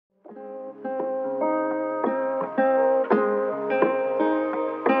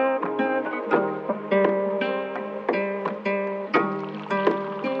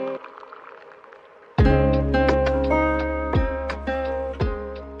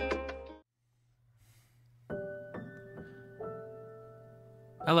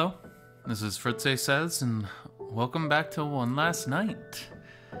Hello, this is Fritz-Ay Says, and welcome back to One Last Night.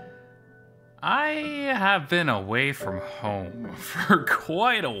 I have been away from home for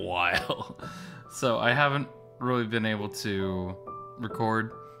quite a while, so I haven't really been able to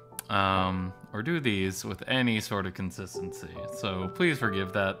record or do these with any sort of consistency, so please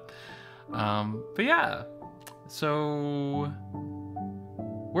forgive that. But yeah, so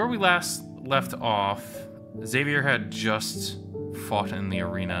where we last left off, Xavier had just fought in the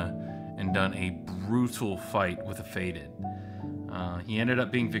arena and done a brutal fight with a Faded. He ended up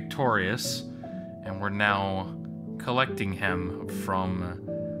being victorious, and we're now collecting him from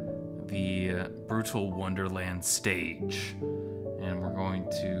the Brutal Wonderland stage. And we're going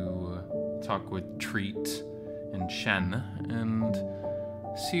to talk with Treat and Shen and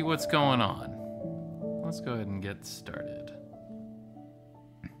see what's going on. Let's go ahead and get started.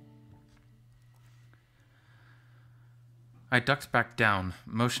 I ducked back down,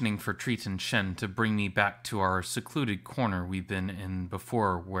 motioning for Treat and Shen to bring me back to our secluded corner we've been in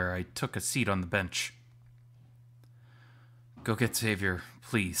before, where I took a seat on the bench. Go get Xavier,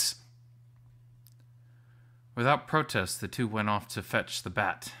 please. Without protest, the two went off to fetch the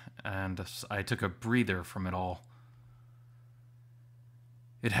bat, and I took a breather from it all.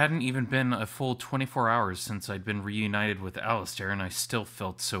 It hadn't even been a full 24 hours since I'd been reunited with Alistair, and I still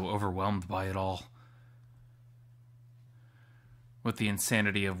felt so overwhelmed by it all. With the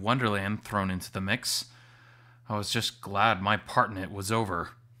insanity of Wonderland thrown into the mix, I was just glad my part in it was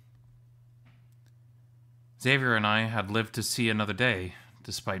over. Xavier and I had lived to see another day,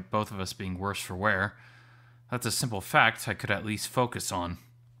 despite both of us being worse for wear. That's a simple fact I could at least focus on.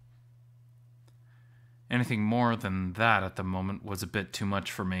 Anything more than that at the moment was a bit too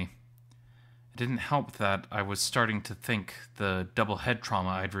much for me. It didn't help that I was starting to think the double head trauma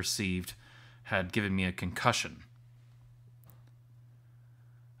I'd received had given me a concussion.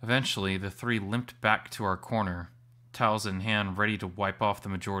 Eventually, the three limped back to our corner, towels in hand, ready to wipe off the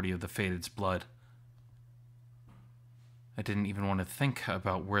majority of the Faded's blood. I didn't even want to think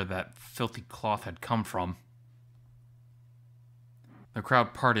about where that filthy cloth had come from. The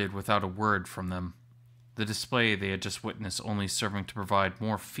crowd parted without a word from them, the display they had just witnessed only serving to provide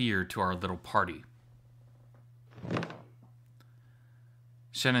more fear to our little party.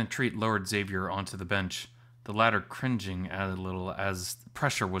 Shen and Treat lowered Xavier onto the bench, the latter cringing a little as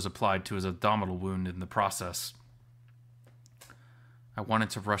pressure was applied to his abdominal wound in the process. I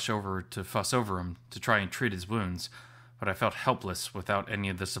wanted to rush over to fuss over him to try and treat his wounds, but I felt helpless without any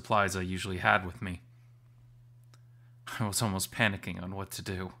of the supplies I usually had with me. I was almost panicking on what to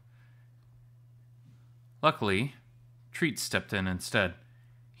do. Luckily, Treat stepped in instead.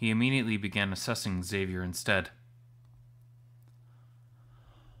 He immediately began assessing Xavier instead.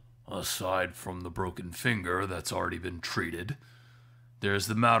 Aside from the broken finger that's already been treated, there's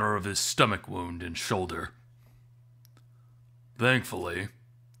the matter of his stomach wound and shoulder. Thankfully,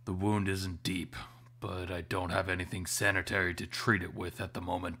 the wound isn't deep, but I don't have anything sanitary to treat it with at the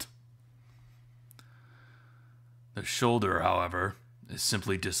moment. The shoulder, however, is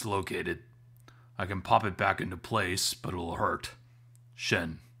simply dislocated. I can pop it back into place, but it'll hurt.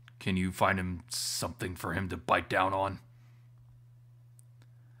 Shen, can you find him something for him to bite down on?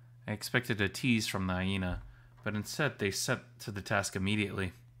 I expected a tease from the hyena, but instead they set to the task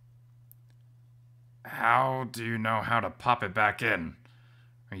immediately. How do you know how to pop it back in?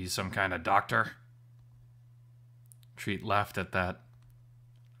 Are you some kind of doctor? Treat laughed at that.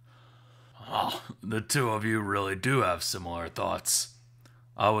 Oh, the two of you really do have similar thoughts.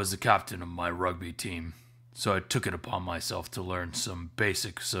 I was the captain of my rugby team, so I took it upon myself to learn some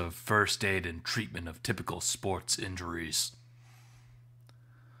basics of first aid and treatment of typical sports injuries.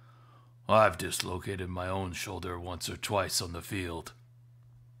 I've dislocated my own shoulder once or twice on the field.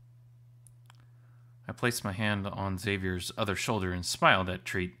 I placed my hand on Xavier's other shoulder and smiled at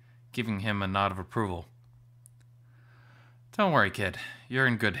Treat, giving him a nod of approval. Don't worry, kid. You're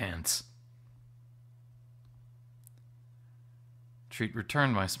in good hands. Treat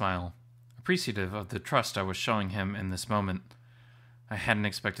returned my smile, appreciative of the trust I was showing him in this moment. I hadn't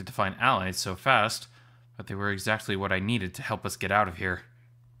expected to find allies so fast, but they were exactly what I needed to help us get out of here.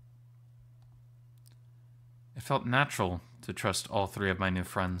 It felt natural to trust all three of my new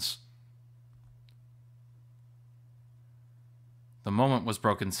friends. The moment was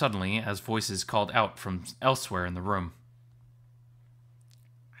broken suddenly as voices called out from elsewhere in the room.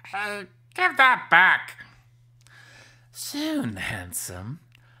 Hey, give that back! Soon, handsome.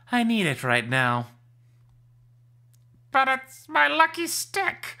 I need it right now. But it's my lucky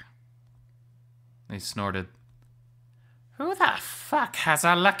stick! They snorted. Who the fuck has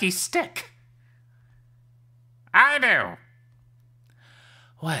a lucky stick? I do.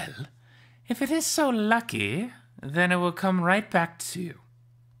 Well, if it is so lucky, then it will come right back to you.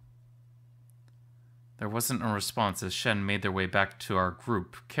 There wasn't a response as Shen made their way back to our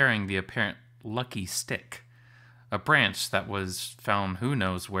group, carrying the apparent lucky stick, a branch that was found who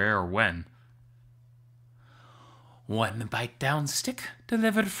knows where or when. One bite down stick,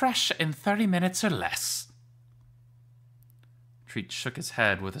 delivered fresh in 30 minutes or less. Treat shook his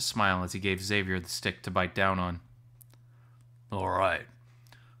head with a smile as he gave Xavier the stick to bite down on. All right.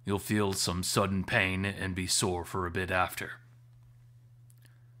 You'll feel some sudden pain and be sore for a bit after.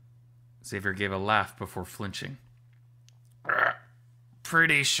 Xavier gave a laugh before flinching.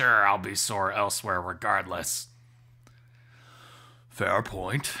 Pretty sure I'll be sore elsewhere regardless. Fair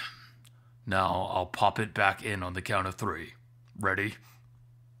point. Now I'll pop it back in on the count of 3. Ready?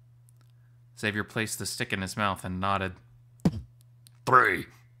 Xavier placed the stick in his mouth and nodded. 3.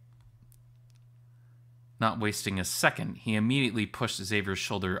 Not wasting a second, he immediately pushed Xavier's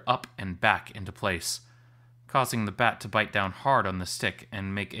shoulder up and back into place, causing the bat to bite down hard on the stick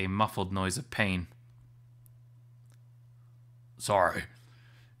and make a muffled noise of pain. Sorry.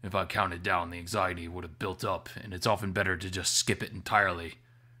 If I counted down, the anxiety would have built up, and it's often better to just skip it entirely.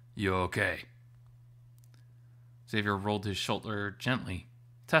 You okay? Xavier rolled his shoulder gently,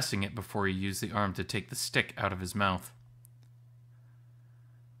 testing it before he used the arm to take the stick out of his mouth.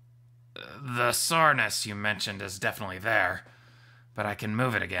 The soreness you mentioned is definitely there, but I can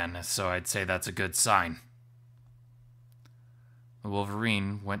move it again, so I'd say that's a good sign. The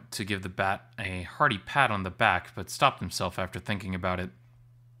Wolverine went to give the bat a hearty pat on the back, but stopped himself after thinking about it.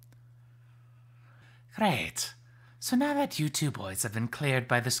 Great. So now that you two boys have been cleared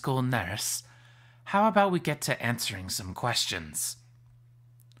by the school nurse, how about we get to answering some questions?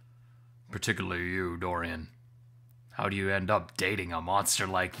 Particularly you, Dorian. How do you end up dating a monster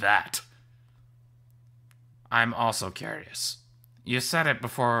like that? I'm also curious. You said it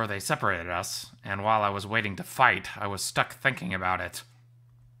before they separated us, and while I was waiting to fight, I was stuck thinking about it.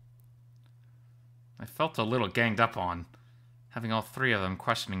 I felt a little ganged up on, having all 3 of them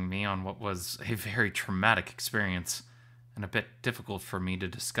questioning me on what was a very traumatic experience, and a bit difficult for me to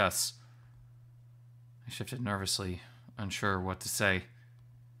discuss. I shifted nervously, unsure what to say.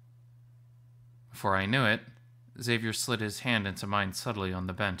 Before I knew it, Xavier slid his hand into mine subtly on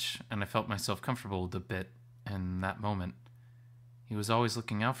the bench, and I felt myself comfortable with a bit in that moment. He was always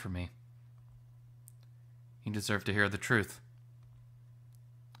looking out for me. He deserved to hear the truth.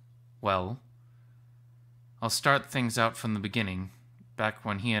 Well, I'll start things out from the beginning, back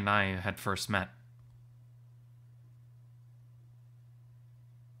when he and I had first met.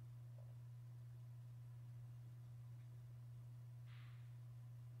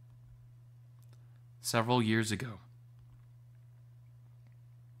 Several years ago.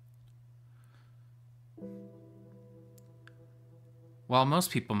 While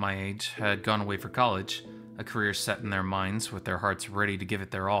most people my age had gone away for college, a career set in their minds with their hearts ready to give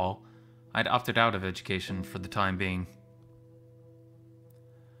it their all, I'd opted out of education for the time being.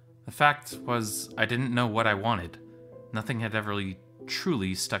 The fact was, I didn't know what I wanted. Nothing had ever really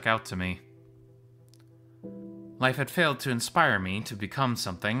truly stuck out to me. Life had failed to inspire me to become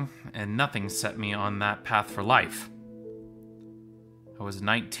something, and nothing set me on that path for life. I was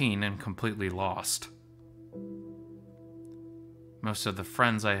 19 and completely lost. Most of the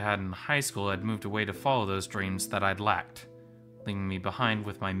friends I had in high school had moved away to follow those dreams that I'd lacked, leaving me behind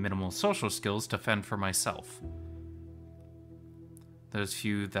with my minimal social skills to fend for myself. Those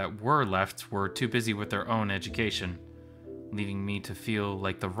few that were left were too busy with their own education, leaving me to feel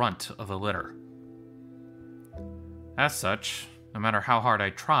like the runt of the litter. As such, no matter how hard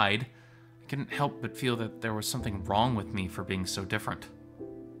I tried, I couldn't help but feel that there was something wrong with me for being so different.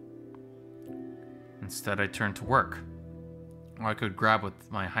 Instead, I turned to work. All I could grab with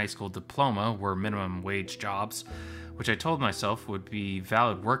my high school diploma were minimum wage jobs, which I told myself would be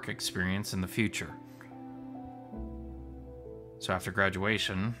valid work experience in the future. So after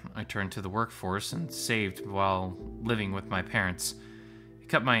graduation, I turned to the workforce and saved while living with my parents. It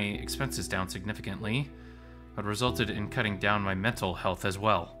cut my expenses down significantly, but resulted in cutting down my mental health as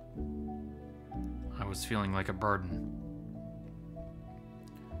well. I was feeling like a burden.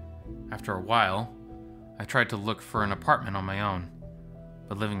 After a while, I tried to look for an apartment on my own,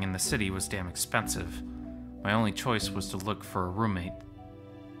 but living in the city was damn expensive. My only choice was to look for a roommate.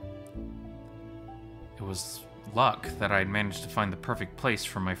 It was luck that I had managed to find the perfect place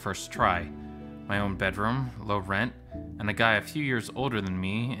for my first try. My own bedroom, low rent, and a guy a few years older than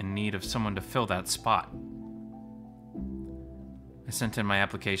me in need of someone to fill that spot. I sent in my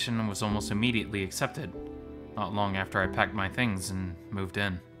application and was almost immediately accepted, not long after I packed my things and moved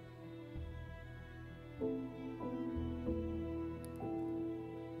in.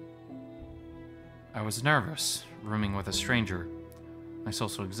 I was nervous, rooming with a stranger. My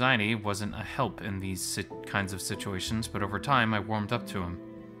social anxiety wasn't a help in these kinds of situations, but over time I warmed up to him.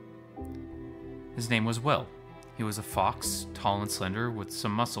 His name was Will. He was a fox, tall and slender, with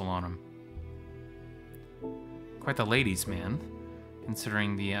some muscle on him. Quite the ladies' man,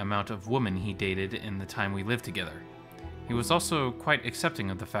 considering the amount of women he dated in the time we lived together. He was also quite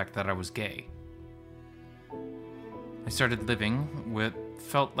accepting of the fact that I was gay. I started living what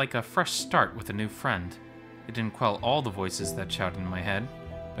felt like a fresh start with a new friend. It didn't quell all the voices that shouted in my head,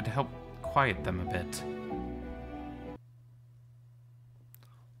 but it helped quiet them a bit.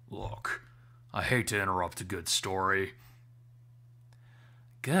 Look, I hate to interrupt a good story.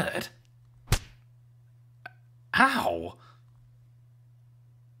 Good? Ow!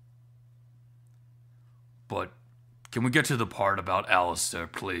 But can we get to the part about Alistair,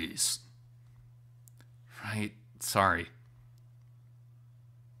 please? Right, sorry.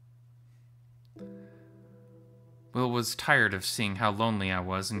 Will was tired of seeing how lonely I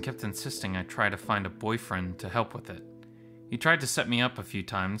was and kept insisting I try to find a boyfriend to help with it. He tried to set me up a few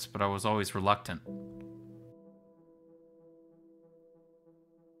times, but I was always reluctant.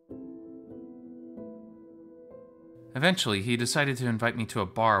 Eventually, he decided to invite me to a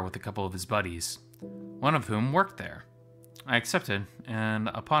bar with a couple of his buddies, one of whom worked there. I accepted, and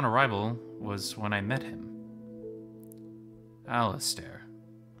upon arrival was when I met him. Alistair.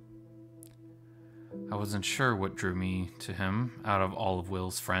 I wasn't sure what drew me to him out of all of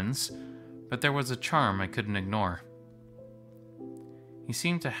Will's friends, but there was a charm I couldn't ignore. He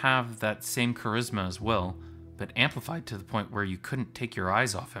seemed to have that same charisma as Will, but amplified to the point where you couldn't take your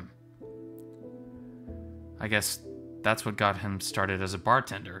eyes off him. I guess that's what got him started as a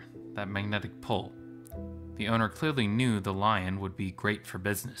bartender, that magnetic pull. The owner clearly knew the lion would be great for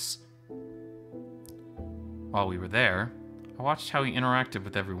business. While we were there, I watched how he interacted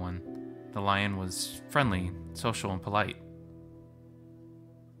with everyone. The lion was friendly, social, and polite.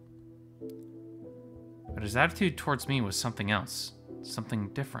 But his attitude towards me was something else, something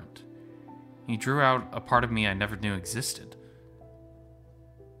different. He drew out a part of me I never knew existed.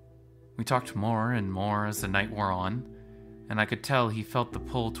 We talked more and more as the night wore on, and I could tell he felt the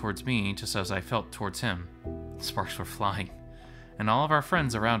pull towards me just as I felt towards him. Sparks were flying, and all of our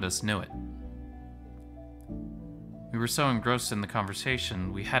friends around us knew it. We were so engrossed in the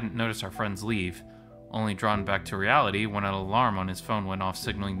conversation, we hadn't noticed our friends leave, only drawn back to reality when an alarm on his phone went off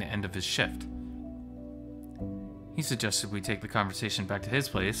signaling the end of his shift. He suggested we take the conversation back to his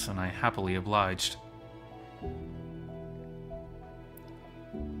place, and I happily obliged.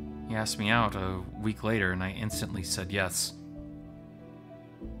 He asked me out a week later, and I instantly said yes.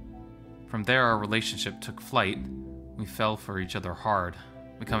 From there, our relationship took flight. We fell for each other hard,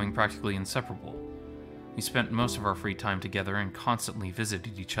 becoming practically inseparable. We spent most of our free time together and constantly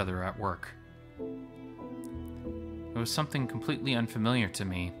visited each other at work. It was something completely unfamiliar to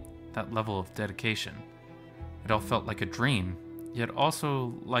me, that level of dedication. It all felt like a dream, yet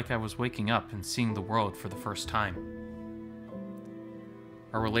also like I was waking up and seeing the world for the first time.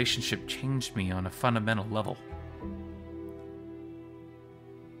 Our relationship changed me on a fundamental level.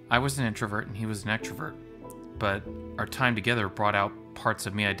 I was an introvert and he was an extrovert, but our time together brought out parts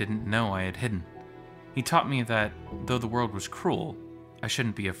of me I didn't know I had hidden. He taught me that, though the world was cruel, I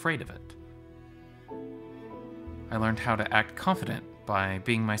shouldn't be afraid of it. I learned how to act confident by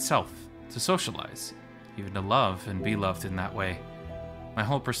being myself, to socialize, even to love and be loved in that way. My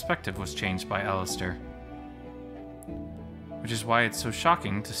whole perspective was changed by Alistair. Which is why it's so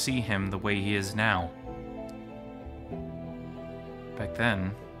shocking to see him the way he is now. Back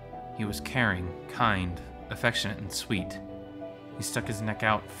then, he was caring, kind, affectionate, and sweet. He stuck his neck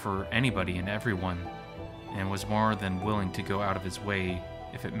out for anybody and everyone, and was more than willing to go out of his way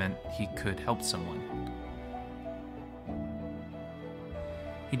if it meant he could help someone.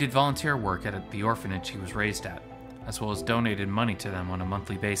 He did volunteer work at the orphanage he was raised at, as well as donated money to them on a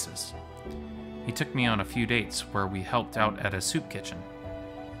monthly basis. He took me on a few dates where we helped out at a soup kitchen.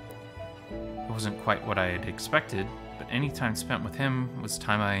 It wasn't quite what I had expected, but any time spent with him was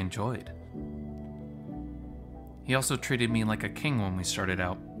time I enjoyed. He also treated me like a king when we started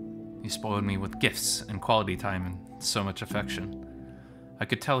out. He spoiled me with gifts and quality time and so much affection. I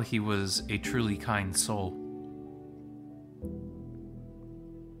could tell he was a truly kind soul.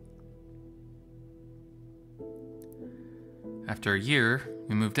 After a year,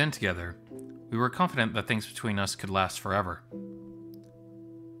 we moved in together. We were confident that things between us could last forever.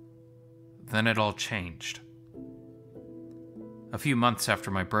 Then it all changed. A few months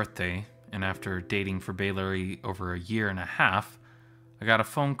after my birthday, and after dating for barely over a year and a half, I got a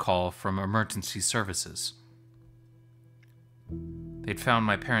phone call from emergency services. They'd found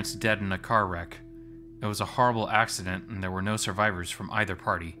my parents dead in a car wreck. It was a horrible accident and there were no survivors from either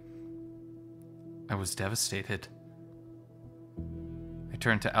party. I was devastated. I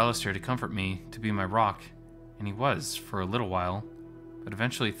turned to Alistair to comfort me, to be my rock, and he was, for a little while, but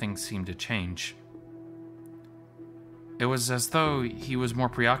eventually things seemed to change. It was as though he was more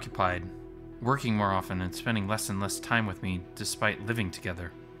preoccupied, working more often and spending less and less time with me despite living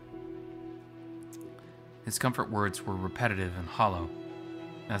together. His comfort words were repetitive and hollow,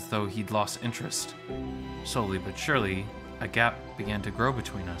 as though he'd lost interest. Slowly but surely, a gap began to grow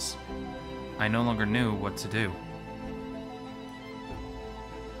between us. I no longer knew what to do.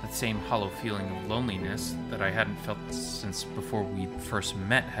 That same hollow feeling of loneliness that I hadn't felt since before we first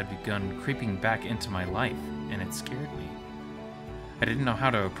met had begun creeping back into my life, and it scared me. I didn't know how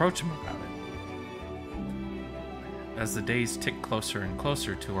to approach him about it. As the days ticked closer and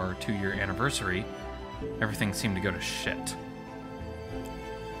closer to our 2-year anniversary, everything seemed to go to shit.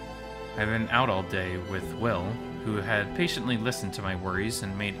 I'd been out all day with Will, who had patiently listened to my worries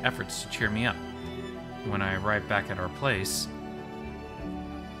and made efforts to cheer me up. When I arrived back at our place,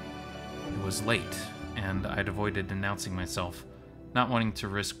 it was late, and I'd avoided announcing myself, not wanting to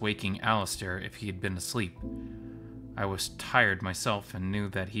risk waking Alistair if he had been asleep. I was tired myself and knew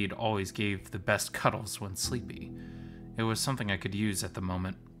that he'd always gave the best cuddles when sleepy. It was something I could use at the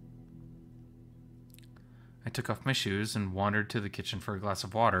moment. I took off my shoes and wandered to the kitchen for a glass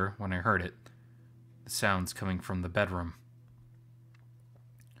of water when I heard it, the sounds coming from the bedroom.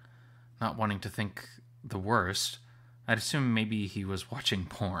 Not wanting to think the worst, I'd assumed maybe he was watching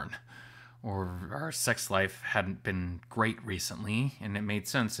porn, or our sex life hadn't been great recently, and it made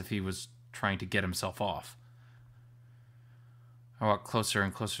sense if he was trying to get himself off. I walked closer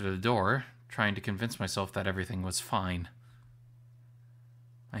and closer to the door, trying to convince myself that everything was fine.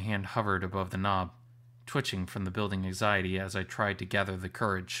 My hand hovered above the knob, twitching from the building anxiety as I tried to gather the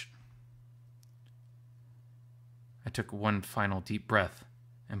courage. I took one final deep breath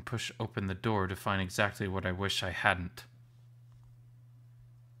and pushed open the door to find exactly what I wish I hadn't.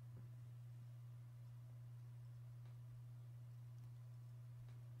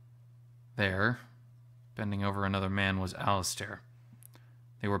 There, bending over another man, was Alistair.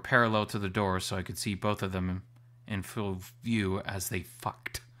 They were parallel to the door, so I could see both of them in full view as they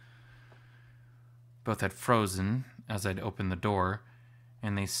fucked. Both had frozen as I'd opened the door,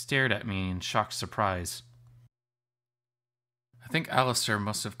 and they stared at me in shocked surprise. I think Alistair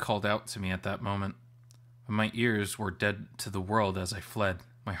must have called out to me at that moment, but my ears were dead to the world as I fled,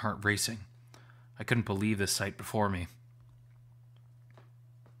 my heart racing. I couldn't believe the sight before me.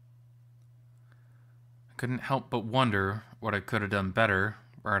 I couldn't help but wonder what I could have done better,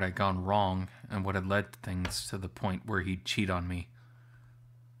 where had I gone wrong, and what had led things to the point where he'd cheat on me.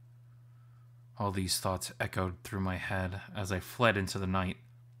 All these thoughts echoed through my head as I fled into the night.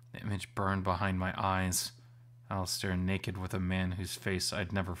 The image burned behind my eyes, Alistair naked with a man whose face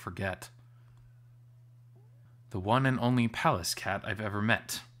I'd never forget. The one and only palace cat I've ever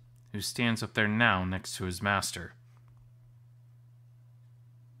met, who stands up there now next to his master.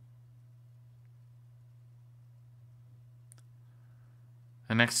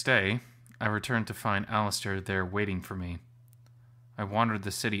 The next day, I returned to find Alistair there waiting for me. I wandered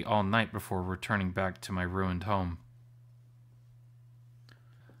the city all night before returning back to my ruined home.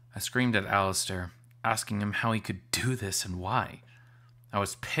 I screamed at Alistair, asking him how he could do this and why. I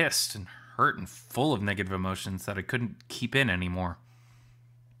was pissed and hurt and full of negative emotions that I couldn't keep in anymore.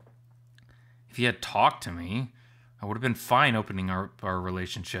 If he had talked to me, I would have been fine opening our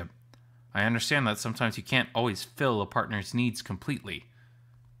relationship. I understand that sometimes you can't always fill a partner's needs completely.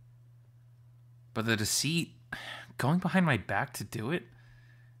 But the deceit, going behind my back to do it,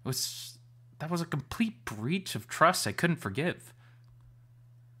 that was a complete breach of trust I couldn't forgive.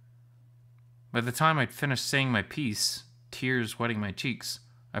 By the time I'd finished saying my piece, tears wetting my cheeks,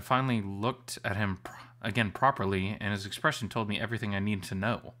 I finally looked at him again properly, and his expression told me everything I needed to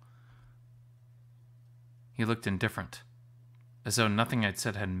know. He looked indifferent, as though nothing I'd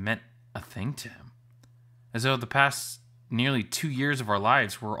said had meant a thing to him, as though the past nearly 2 years of our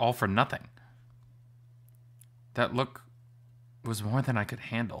lives were all for nothing. That look was more than I could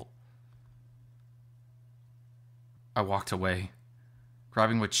handle. I walked away,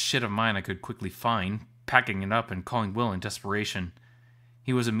 grabbing what shit of mine I could quickly find, packing it up and calling Will in desperation.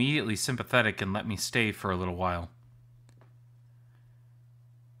 He was immediately sympathetic and let me stay for a little while.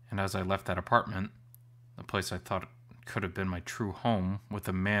 And as I left that apartment, the place I thought could have been my true home, with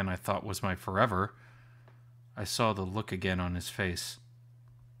the man I thought was my forever, I saw the look again on his face.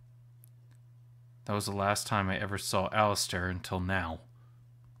 That was the last time I ever saw Alistair until now.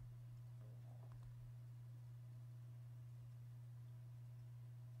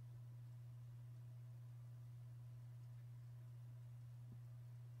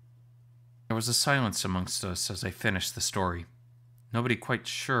 There was a silence amongst us as I finished the story. Nobody quite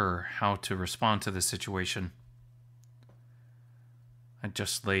sure how to respond to the situation. I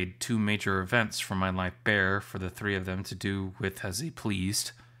just laid 2 major events from my life bare for the 3 of them to do with as they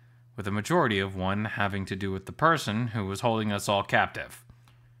pleased, with the majority of one having to do with the person who was holding us all captive.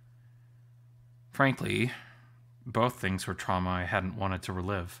 Frankly, both things were trauma I hadn't wanted to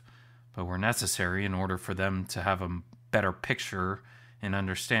relive, but were necessary in order for them to have a better picture in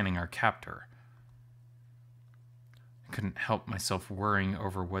understanding our captor. I couldn't help myself worrying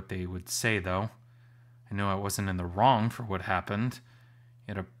over what they would say, though. I knew I wasn't in the wrong for what happened,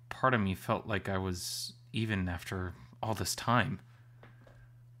 yet a part of me felt like I was even after all this time.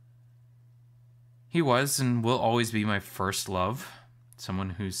 He was and will always be my first love,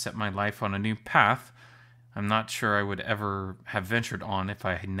 someone who set my life on a new path I'm not sure I would ever have ventured on if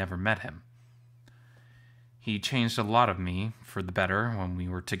I had never met him. He changed a lot of me for the better when we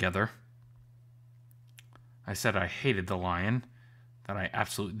were together. I said I hated the lion, that I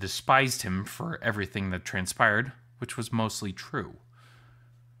absolutely despised him for everything that transpired, which was mostly true.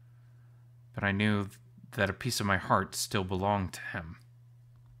 But I knew that a piece of my heart still belonged to him.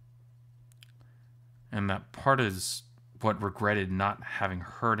 And that part is what regretted not having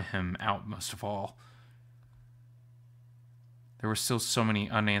heard him out most of all. There were still so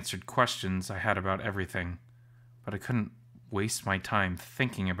many unanswered questions I had about everything, but I couldn't waste my time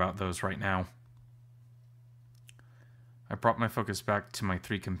thinking about those right now. I brought my focus back to my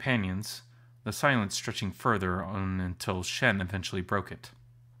 3 companions, the silence stretching further on until Shen eventually broke it.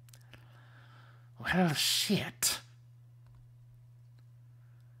 Well, shit.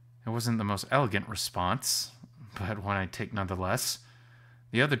 It wasn't the most elegant response, but one I'd take nonetheless.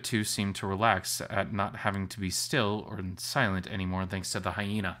 The other 2 seemed to relax at not having to be still or silent anymore thanks to the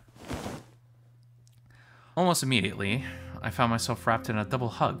hyena. Almost immediately, I found myself wrapped in a double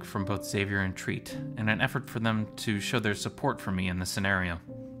hug from both Xavier and Treat, in an effort for them to show their support for me in the scenario.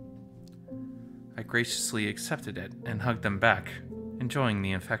 I graciously accepted it and hugged them back, enjoying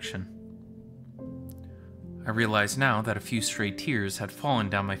the affection. I realized now that a few stray tears had fallen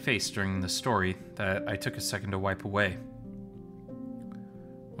down my face during the story that I took a second to wipe away.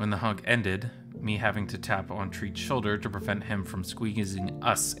 When the hug ended, me having to tap on Treat's shoulder to prevent him from squeezing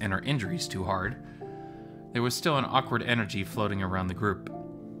us and our injuries too hard, there was still an awkward energy floating around the group.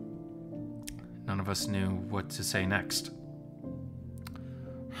 None of us knew what to say next.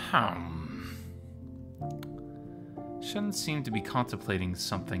 Shen seemed to be contemplating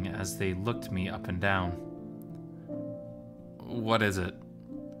something as they looked me up and down. What is it?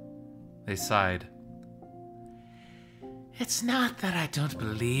 They sighed. It's not that I don't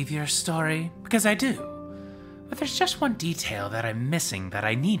believe your story, because I do. But there's just one detail that I'm missing that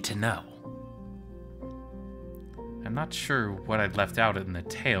I need to know. I'm not sure what I'd left out in the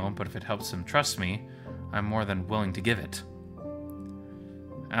tale, but if it helps him trust me, I'm more than willing to give it.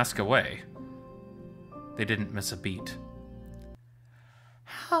 Ask away. They didn't miss a beat.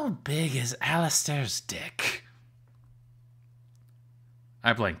 How big is Alistair's dick?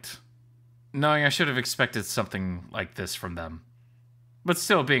 I blinked, knowing I should have expected something like this from them, but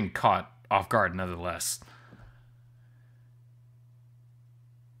still being caught off guard nonetheless.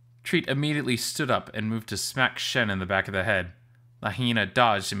 Treat immediately stood up and moved to smack Shen in the back of the head. The hyena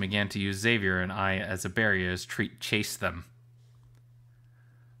dodged and began to use Xavier and I as a barrier as Treat chased them.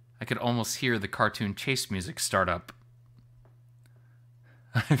 I could almost hear the cartoon chase music start up.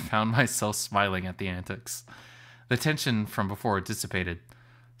 I found myself smiling at the antics. The tension from before dissipated.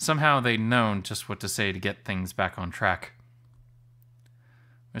 Somehow they'd known just what to say to get things back on track.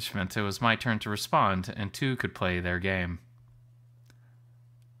 Which meant it was my turn to respond, and 2 could play their game.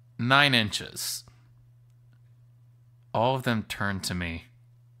 9 inches. All of them turned to me.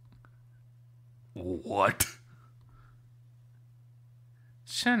 What?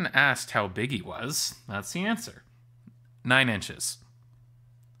 Shen asked how big he was. That's the answer. 9 inches.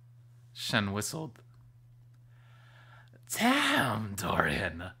 Shen whistled. Damn,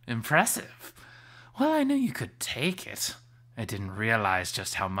 Dorian. Impressive. Well, I knew you could take it. I didn't realize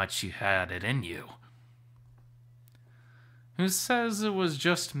just how much you had it in you. Who says it was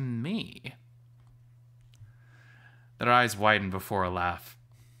just me? Their eyes widened before a laugh.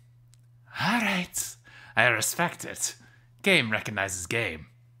 All right. I respect it. Game recognizes game.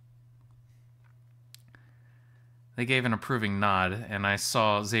 They gave an approving nod, and I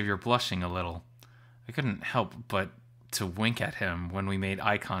saw Xavier blushing a little. I couldn't help but to wink at him when we made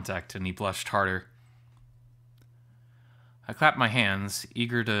eye contact, and he blushed harder. I clapped my hands,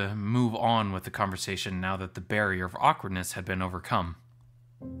 eager to move on with the conversation now that the barrier of awkwardness had been overcome.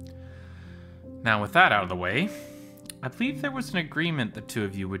 Now with that out of the way, I believe there was an agreement the two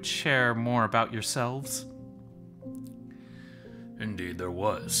of you would share more about yourselves. Indeed, there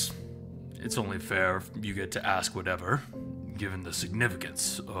was. It's only fair if you get to ask whatever, given the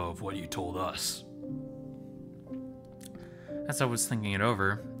significance of what you told us. As I was thinking it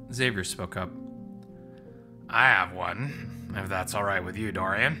over, Xavier spoke up. I have one, if that's alright with you,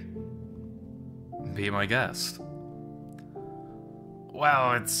 Dorian. Be my guest.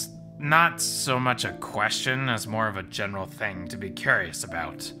 Well, it's not so much a question as more of a general thing to be curious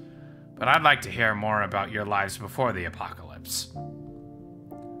about. But I'd like to hear more about your lives before the apocalypse.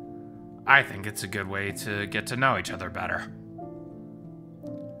 I think it's a good way to get to know each other better.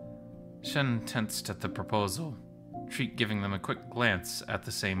 Shen tensed at the proposal, Treat giving them a quick glance at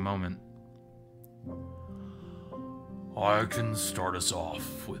the same moment. I can start us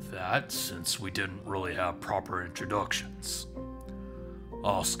off with that, since we didn't really have proper introductions.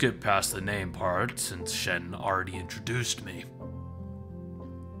 I'll skip past the name part, since Shen already introduced me.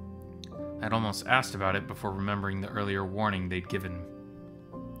 I'd almost asked about it before remembering the earlier warning they'd given.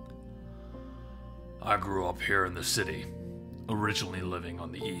 I grew up here in the city, originally living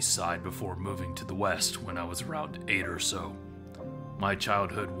on the east side before moving to the west when I was around 8 or so. My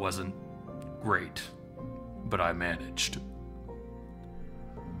childhood wasn't great, but I managed.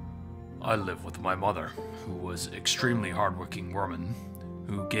 I live with my mother, who was an extremely hardworking woman,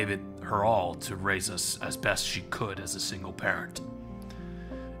 who gave it her all to raise us as best she could as a single parent.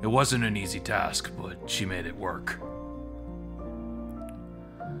 It wasn't an easy task, but she made it work.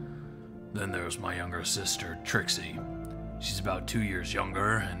 Then there's my younger sister, Trixie. She's about 2 years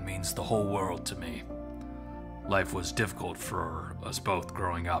younger and means the whole world to me. Life was difficult for us both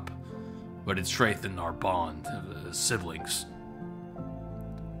growing up, but it strengthened our bond as siblings.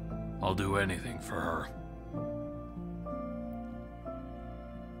 I'll do anything for her.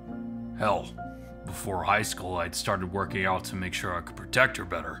 Hell, before high school, I'd started working out to make sure I could protect her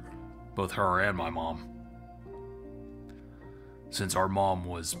better, both her and my mom. Since our mom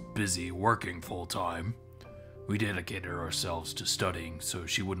was busy working full-time, we dedicated ourselves to studying so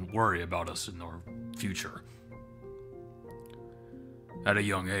she wouldn't worry about us in our future. At a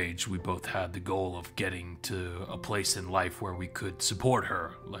young age, we both had the goal of getting to a place in life where we could support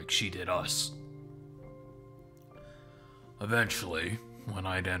her like she did us. Eventually, when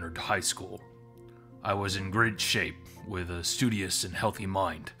I'd entered high school, I was in great shape with a studious and healthy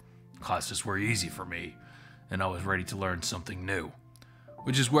mind. Classes were easy for me, and I was ready to learn something new,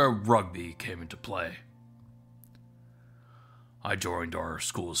 which is where rugby came into play. I joined our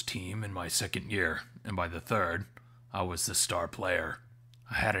school's team in my second year, and by the third, I was the star player.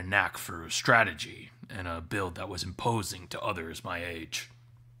 I had a knack for strategy and a build that was imposing to others my age.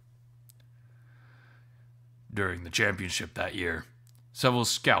 During the championship that year, several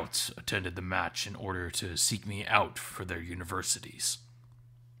scouts attended the match in order to seek me out for their universities.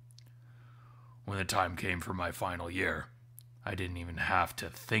 When the time came for my final year, I didn't even have to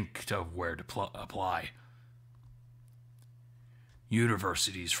think of where to apply.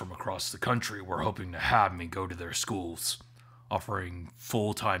 Universities from across the country were hoping to have me go to their schools, offering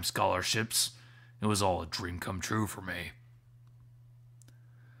full-time scholarships. It was all a dream come true for me.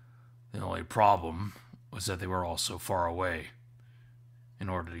 The only problem was that they were all so far away. In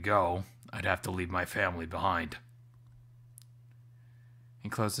order to go, I'd have to leave my family behind. He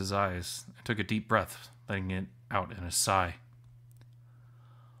closed his eyes and took a deep breath, letting it out in a sigh.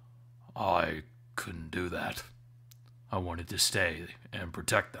 I couldn't do that. I wanted to stay and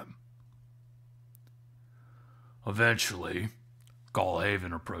protect them. Eventually,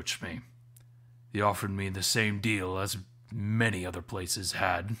 Gallhaven approached me. They offered me the same deal as many other places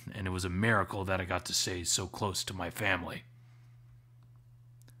had, and it was a miracle that I got to stay so close to my family.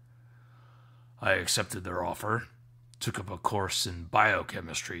 I accepted their offer, took up a course in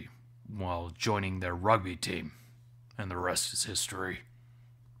biochemistry while joining their rugby team, and the rest is history.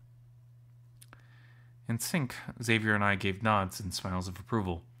 In sync, Xavier and I gave nods and smiles of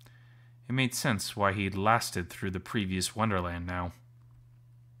approval. It made sense why he'd lasted through the previous Wonderland now.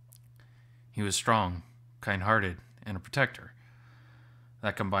 He was strong, kind-hearted, and a protector.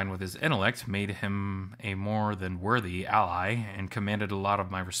 That combined with his intellect made him a more than worthy ally and commanded a lot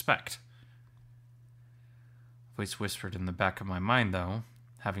of my respect. A voice whispered in the back of my mind, though,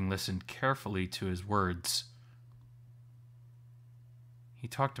 having listened carefully to his words. He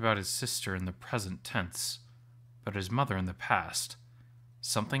talked about his sister in the present tense, but his mother in the past.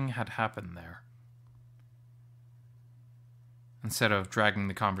 Something had happened there. Instead of dragging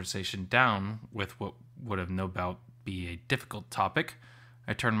the conversation down with what would have no doubt be a difficult topic,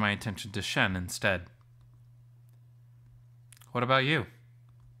 I turned my attention to Shen instead. What about you?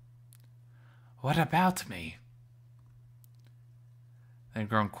 What about me? They had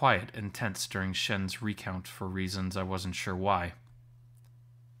grown quiet and tense during Shen's recount for reasons I wasn't sure why.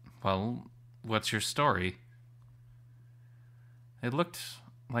 Well, what's your story? They looked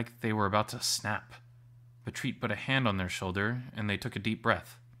like they were about to snap, but Treat put a hand on their shoulder, and they took a deep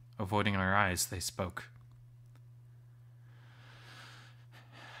breath. Avoiding our eyes, they spoke.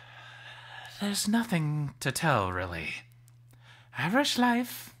 There's nothing to tell, really. Average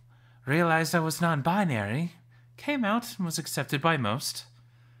life. Realized I was non-binary. Came out and was accepted by most.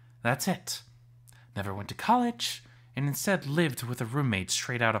 That's it. Never went to college, and instead lived with a roommate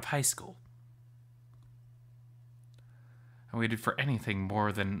straight out of high school. I waited for anything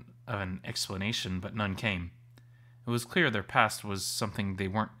more than an explanation, but none came. It was clear their past was something they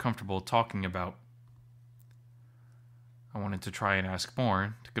weren't comfortable talking about. I wanted to try and ask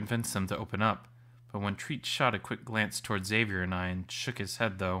more, to convince them to open up, but when Treat shot a quick glance toward Xavier and I and shook his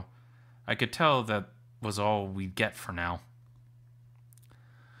head, though, I could tell that was all we'd get for now.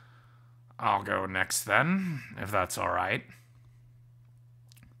 I'll go next then, if that's all right.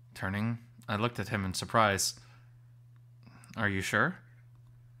 Turning, I looked at him in surprise. Are you sure?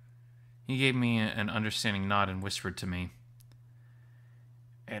 He gave me an understanding nod and whispered to me.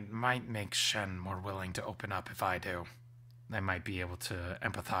 It might make Shen more willing to open up if I do. I might be able to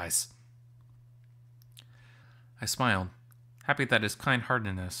empathize. I smiled, happy that his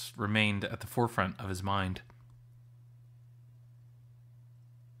kind-heartedness remained at the forefront of his mind.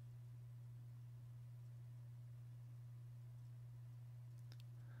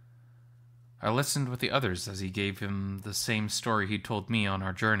 I listened with the others as he gave him the same story he told me on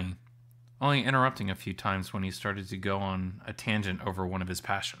our journey, only interrupting a few times when he started to go on a tangent over one of his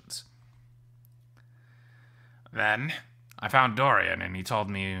passions. Then, I found Dorian, and he told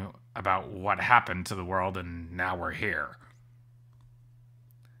me about what happened to the world, and now we're here.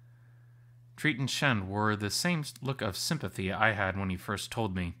 Treat and Shen wore the same look of sympathy I had when he first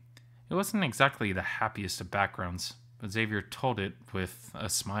told me. It wasn't exactly the happiest of backgrounds, but Xavier told it with a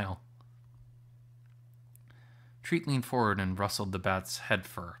smile. Treat leaned forward and rustled the bat's head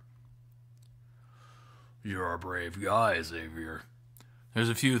fur. You're a brave guy, Xavier. There's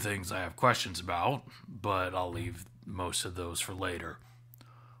a few things I have questions about, but I'll leave most of those for later.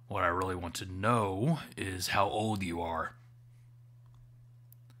 What I really want to know is how old you are.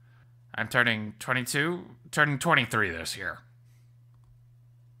 I'm turning 23 this year.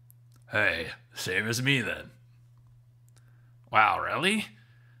 Hey, same as me then. Wow, really?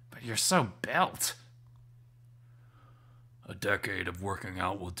 But you're so built. A decade of working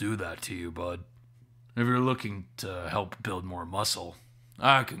out will do that to you, bud. If you're looking to help build more muscle,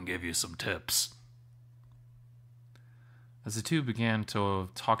 I can give you some tips. As the two began to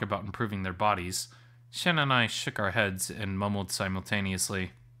talk about improving their bodies, Shen and I shook our heads and mumbled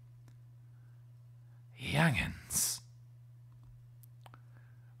simultaneously. Youngins.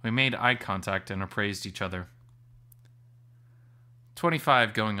 We made eye contact and appraised each other.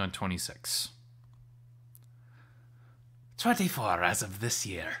 25 going on 26. 24 as of this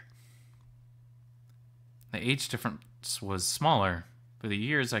year. The age difference was smaller, but the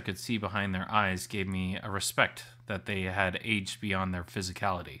years I could see behind their eyes gave me a respect that they had aged beyond their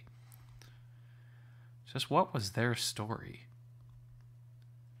physicality. Just what was their story?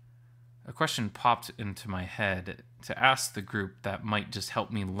 A question popped into my head to ask the group that might just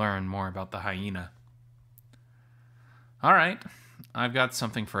help me learn more about the hyena. All right, I've got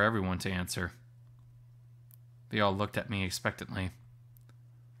something for everyone to answer. They all looked at me expectantly.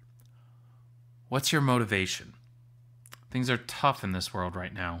 What's your motivation? Things are tough in this world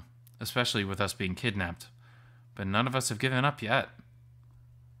right now, especially with us being kidnapped, but none of us have given up yet.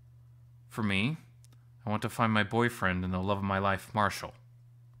 For me, I want to find my boyfriend and the love of my life, Marshall.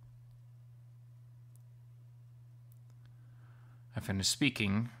 I finished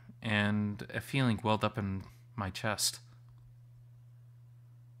speaking, and a feeling welled up in my chest.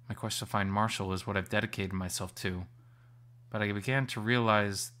 My quest to find Marshall is what I've dedicated myself to, but I began to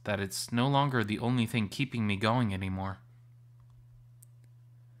realize that it's no longer the only thing keeping me going anymore.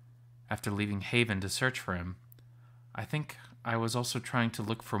 After leaving Haven to search for him, I think I was also trying to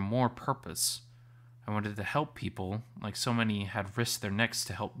look for more purpose. I wanted to help people, like so many had risked their necks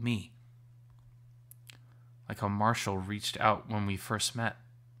to help me. Like how Marshall reached out when we first met.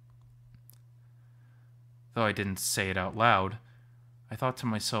 Though I didn't say it out loud, I thought to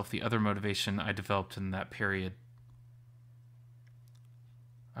myself the other motivation I developed in that period.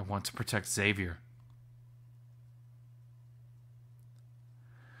 I want to protect Xavier.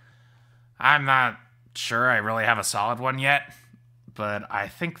 I'm not sure I really have a solid one yet, but I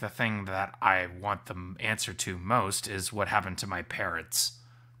think the thing that I want the answer to most is what happened to my parents.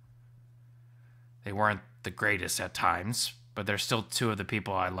 They weren't the greatest at times, but they're still two of the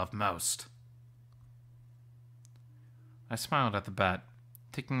people I love most. I smiled at the bat,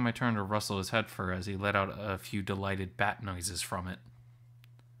 taking my turn to rustle his head fur as he let out a few delighted bat noises from it.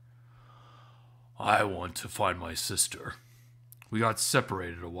 I want to find my sister. We got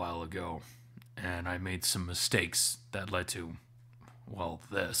separated a while ago, and I made some mistakes that led to, well,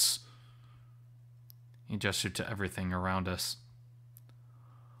 this. He gestured to everything around us.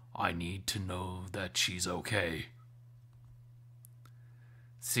 I need to know that she's okay.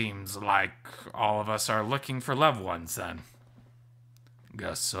 Seems like all of us are looking for loved ones, then.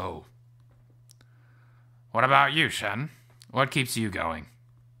 Guess so. What about you, Shen? What keeps you going?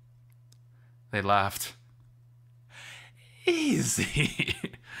 They laughed. Easy.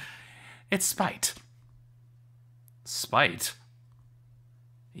 It's spite. Spite?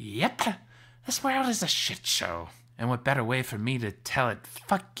 Yep. This world is a shit show. And what better way for me to tell it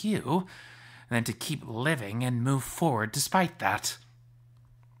fuck you than to keep living and move forward despite that?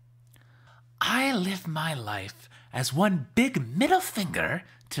 I live my life as one big middle finger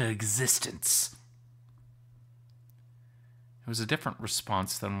to existence. It was a different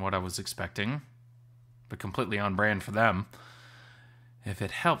response than what I was expecting, but completely on brand for them. If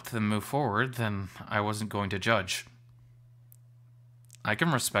it helped them move forward, then I wasn't going to judge. I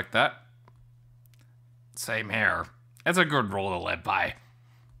can respect that. Same here. It's a good role to live by.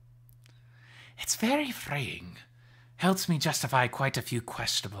 It's very freeing. Helps me justify quite a few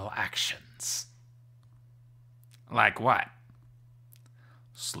questionable actions. Like what?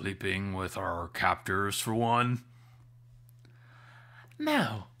 Sleeping with our captors, for one?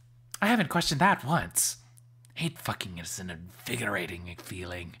 No, I haven't questioned that once. Hate fucking is an invigorating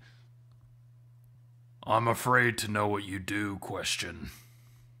feeling. I'm afraid to know what you do, question.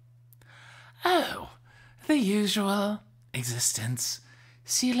 Oh, the usual. Existence.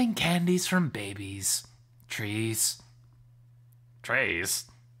 Stealing candies from babies. Trees. Trees?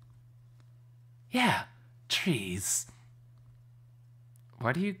 Yeah, trees.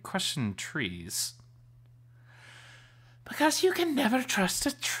 Why do you question trees? Because you can never trust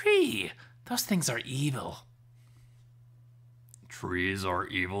a tree. Those things are evil. Trees are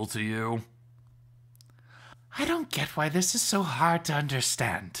evil to you? I don't get why this is so hard to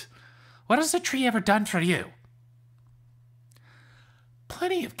understand. What has a tree ever done for you?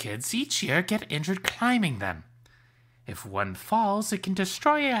 Plenty of kids each year get injured climbing them. If one falls, it can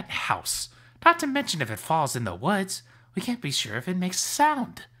destroy a house. Not to mention if it falls in the woods, we can't be sure if it makes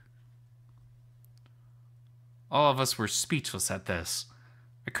sound. All of us were speechless at this.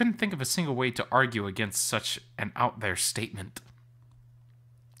 I couldn't think of a single way to argue against such an out-there statement.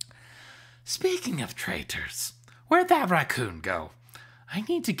 Speaking of traitors, where'd that raccoon go? I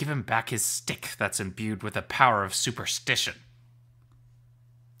need to give him back his stick that's imbued with the power of superstition.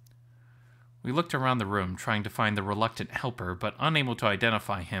 We looked around the room, trying to find the reluctant helper, but unable to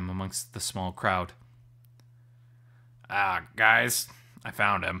identify him amongst the small crowd. Guys, I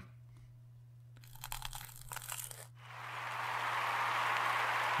found him.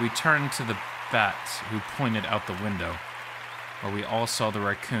 We turned to the bat who pointed out the window, where we all saw the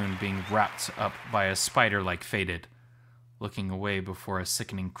raccoon being wrapped up by a spider like Faded, looking away before a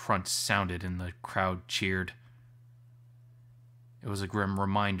sickening crunch sounded and the crowd cheered. It was a grim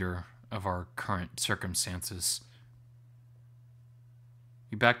reminder of our current circumstances.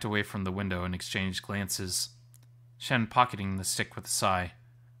 We backed away from the window and exchanged glances, Shen pocketing the stick with a sigh.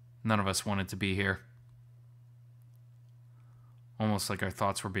 None of us wanted to be here. Almost like our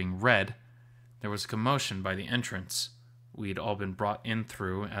thoughts were being read, there was a commotion by the entrance we'd all been brought in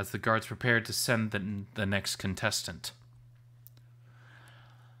through as the guards prepared to send the next contestant.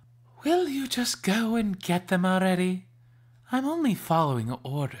 Will you just go and get them already? I'm only following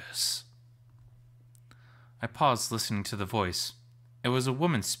orders. I paused, listening to the voice. It was a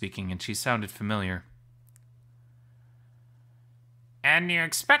woman speaking, and she sounded familiar. And you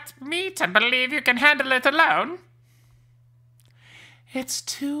expect me to believe you can handle it alone? It's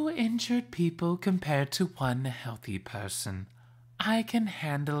 2 injured people compared to 1 healthy person. I can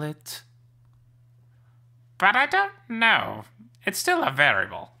handle it. But I don't know. It's still a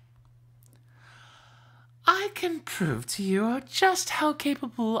variable. I can prove to you just how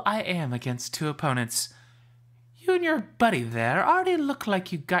capable I am against 2 opponents. You and your buddy there already look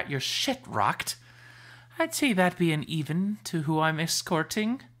like you got your shit rocked. I'd say that'd be an even to who I'm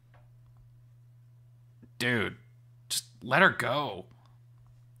escorting. Dude, just let her go.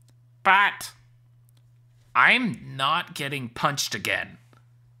 But I'm not getting punched again.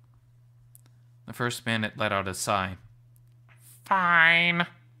 The first bandit let out a sigh. Fine.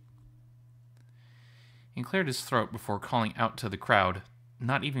 He cleared his throat before calling out to the crowd,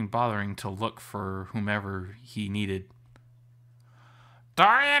 not even bothering to look for whomever he needed.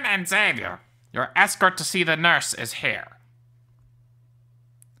 Dorian and Xavier, your escort to see the nurse is here.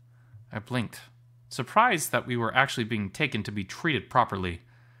 I blinked, surprised that we were actually being taken to be treated properly.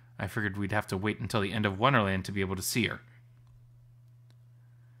 I figured we'd have to wait until the end of Wonderland to be able to see her.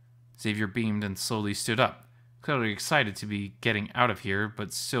 Xavier beamed and slowly stood up, clearly excited to be getting out of here,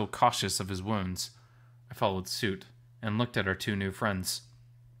 but still cautious of his wounds. I followed suit and looked at our two new friends.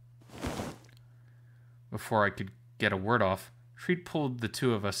 Before I could get a word off, Treat pulled the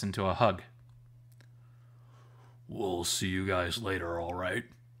two of us into a hug. We'll see you guys later, all right?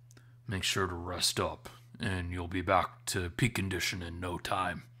 Make sure to rest up, and you'll be back to peak condition in no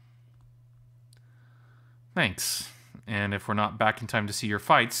time. Thanks. And if we're not back in time to see your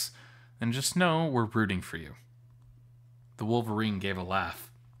fights, then just know we're rooting for you. The Wolverine gave a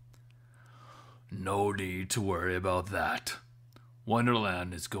laugh. No need to worry about that.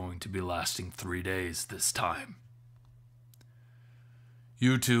 Wonderland is going to be lasting 3 days this time.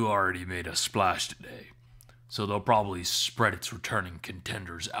 You two already made a splash today, so they'll probably spread its returning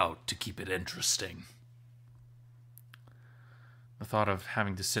contenders out to keep it interesting. The thought of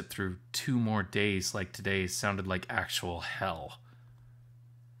having to sit through 2 more days like today sounded like actual hell.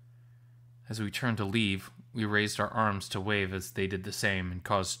 As we turned to leave, we raised our arms to wave as they did the same and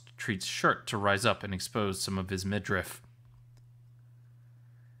caused Treat's shirt to rise up and expose some of his midriff.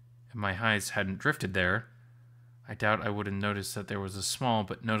 If my eyes hadn't drifted there, I doubt I would have noticed that there was a small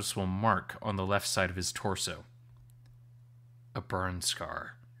but noticeable mark on the left side of his torso. A burn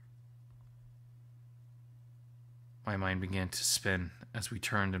scar. My mind began to spin as we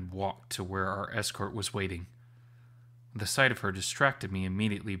turned and walked to where our escort was waiting. The sight of her distracted me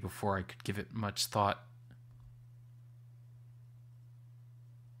immediately before I could give it much thought.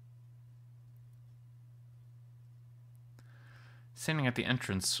 Standing at the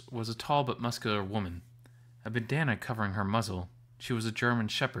entrance was a tall but muscular woman, a bandana covering her muzzle. She was a German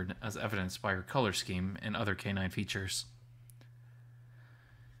Shepherd, as evidenced by her color scheme and other canine features.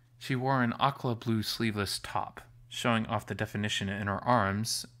 She wore an aqua blue sleeveless top, showing off the definition in her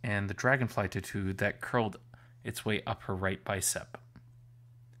arms and the dragonfly tattoo that curled its way up her right bicep.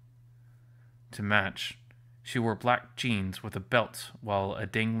 To match, she wore black jeans with a belt, while a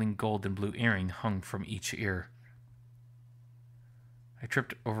dangling gold and blue earring hung from each ear. I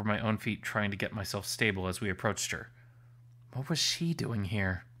tripped over my own feet trying to get myself stable as we approached her. What was she doing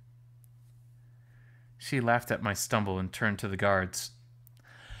here? She laughed at my stumble and turned to the guards.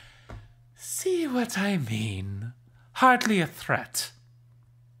 See what I mean? Hardly a threat.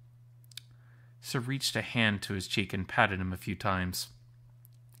 She reached a hand to his cheek and patted him a few times.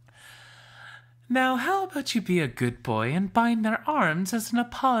 Now, how about you be a good boy and bind their arms as an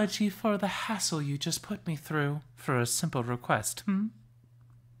apology for the hassle you just put me through for a simple request,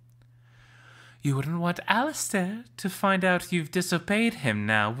 You wouldn't want Alistair to find out you've disobeyed him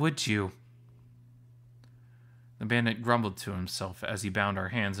now, would you? The bandit grumbled to himself as he bound our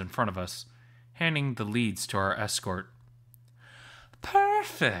hands in front of us, handing the leads to our escort.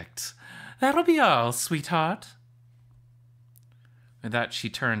 Perfect. That'll be all, sweetheart. With that, she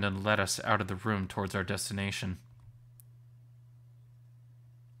turned and led us out of the room towards our destination.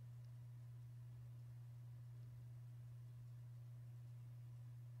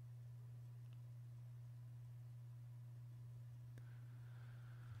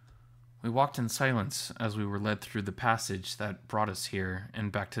 We walked in silence as we were led through the passage that brought us here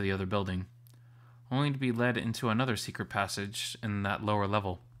and back to the other building, only to be led into another secret passage in that lower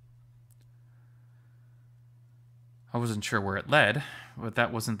level. I wasn't sure where it led, but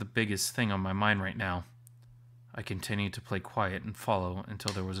that wasn't the biggest thing on my mind right now. I continued to play quiet and follow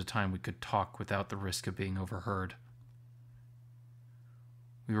until there was a time we could talk without the risk of being overheard.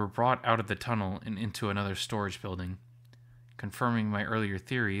 We were brought out of the tunnel and into another storage building, confirming my earlier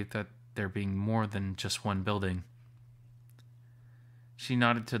theory that there being more than just one building. She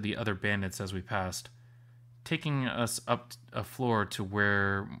nodded to the other bandits as we passed, taking us up a floor to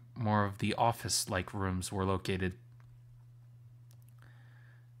where more of the office-like rooms were located.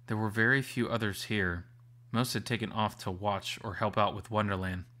 There were very few others here. Most had taken off to watch or help out with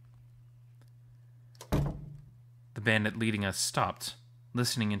Wonderland. The bandit leading us stopped,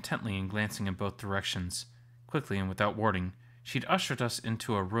 listening intently and glancing in both directions. Quickly and without warning, she'd ushered us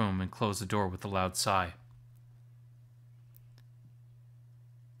into a room and closed the door with a loud sigh.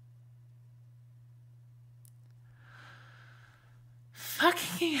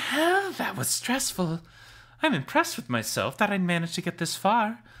 Fucking hell, that was stressful. I'm impressed with myself that I managed to get this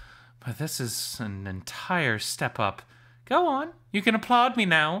far. But this is an entire step up. Go on, you can applaud me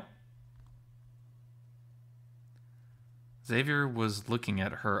now. Xavier was looking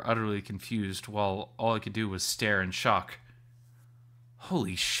at her utterly confused while all I could do was stare in shock.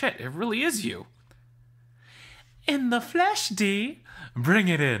 Holy shit, it really is you. In the flesh, D. Bring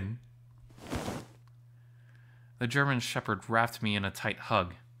it in. The German Shepherd wrapped me in a tight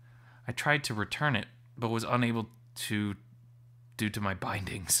hug. I tried to return it, but was unable to due to my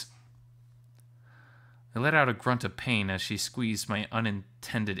bindings. I let out a grunt of pain as she squeezed my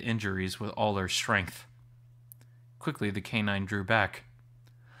unintended injuries with all her strength. Quickly, the canine drew back.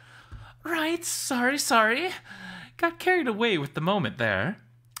 Right, sorry. Got carried away with the moment there.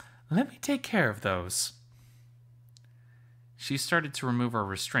 Let me take care of those. She started to remove our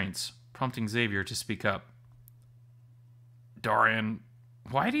restraints, prompting Xavier to speak up. Dorian,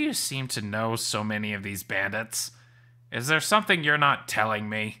 why do you seem to know so many of these bandits? Is there something you're not telling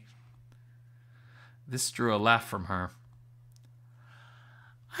me? This drew a laugh from her.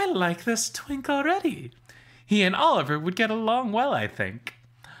 I like this twink already. He and Oliver would get along well, I think.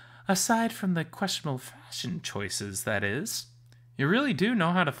 Aside from the questionable fashion choices, that is. You really do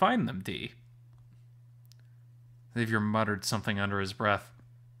know how to find them, D. Xavier muttered something under his breath.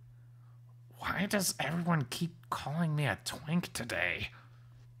 Why does everyone keep calling me a twink today?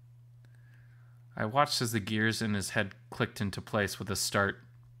 I watched as the gears in his head clicked into place with a start.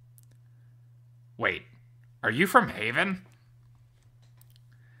 Wait, are you from Haven?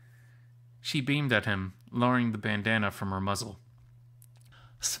 She beamed at him, lowering the bandana from her muzzle.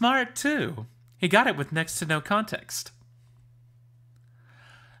 Smart, too. He got it with next to no context.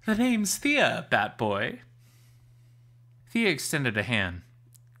 The name's Thea, Bat Boy. Thea extended a hand,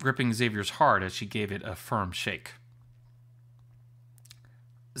 gripping Xavier's hard as she gave it a firm shake.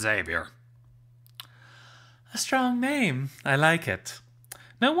 Xavier. A strong name. I like it.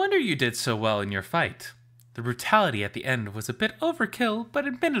 No wonder you did so well in your fight. The brutality at the end was a bit overkill, but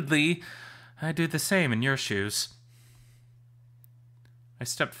admittedly, I'd do the same in your shoes. I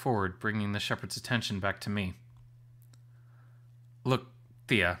stepped forward, bringing the shepherd's attention back to me. Look,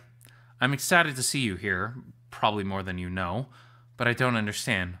 Thea, I'm excited to see you here, probably more than you know, but I don't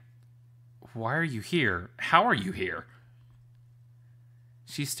understand. Why are you here? How are you here?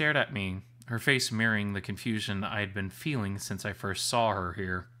 She stared at me, her face mirroring the confusion I had been feeling since I first saw her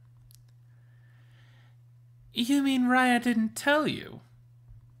here. You mean Raya didn't tell you?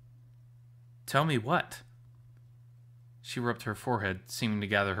 Tell me what? She rubbed her forehead, seeming to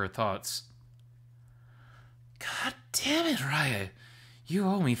gather her thoughts. God damn it, Raya. You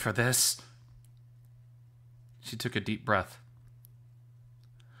owe me for this. She took a deep breath.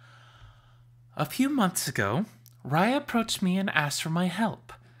 A few months ago, Raya approached me and asked for my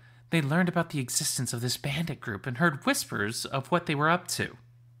help. They learned about the existence of this bandit group and heard whispers of what they were up to.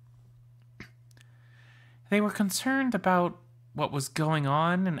 They were concerned about what was going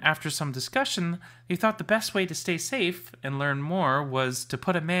on, and after some discussion, they thought the best way to stay safe and learn more was to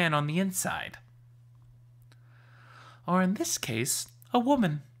put a man on the inside. Or in this case, a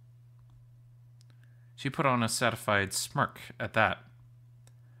woman. She put on a satisfied smirk at that.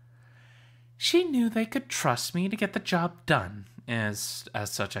 She knew they could trust me to get the job done. As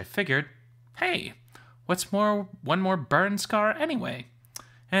such, I figured, hey, one more burn scar anyway?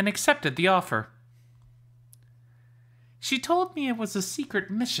 And accepted the offer. She told me it was a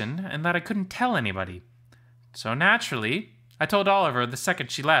secret mission and that I couldn't tell anybody. So naturally, I told Oliver the second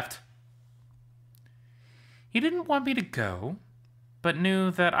she left. He didn't want me to go, but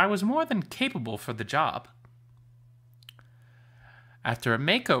knew that I was more than capable for the job. After a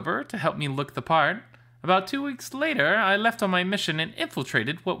makeover to help me look the part, about 2 weeks later, I left on my mission and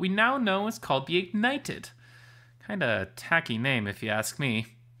infiltrated what we now know is called the Ignited. Kinda tacky name if you ask me.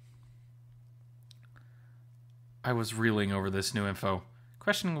 I was reeling over this new info,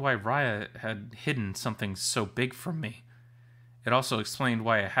 questioning why Raya had hidden something so big from me. It also explained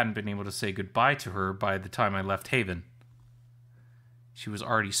why I hadn't been able to say goodbye to her by the time I left Haven. She was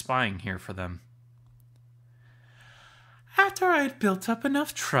already spying here for them. After I'd built up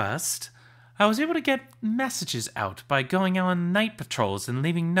enough trust, I was able to get messages out by going on night patrols and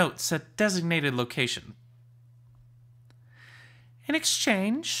leaving notes at designated locations. In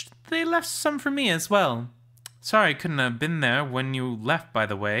exchange, they left some for me as well. Sorry I couldn't have been there when you left, by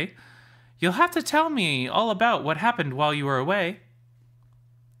the way. You'll have to tell me all about what happened while you were away.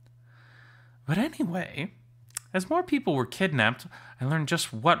 But anyway, as more people were kidnapped, I learned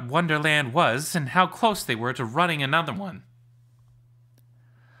just what Wonderland was and how close they were to running another one.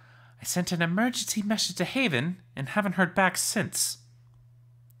 I sent an emergency message to Haven and haven't heard back since.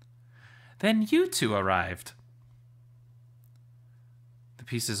 Then you two arrived. The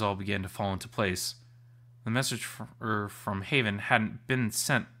pieces all began to fall into place. The message from Haven hadn't been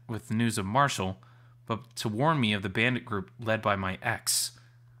sent with the news of Marshall, but to warn me of the bandit group led by my ex.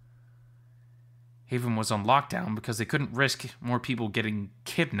 Haven was on lockdown because they couldn't risk more people getting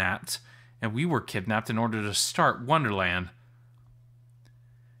kidnapped, and we were kidnapped in order to start Wonderland.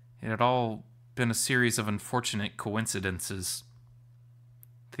 It had all been a series of unfortunate coincidences.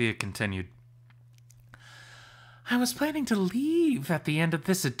 Thea continued. I was planning to leave at the end of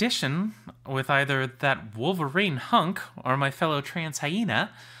this edition with either that Wolverine hunk or my fellow trans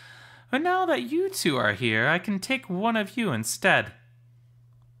hyena, but now that you two are here, I can take one of you instead.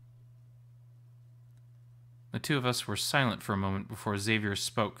 The two of us were silent for a moment before Xavier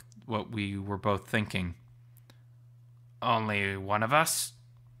spoke what we were both thinking. Only one of us?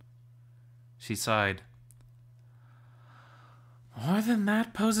 She sighed. More than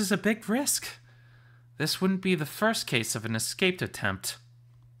that poses a big risk. This wouldn't be the first case of an escaped attempt.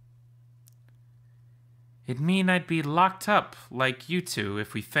 It'd mean I'd be locked up like you two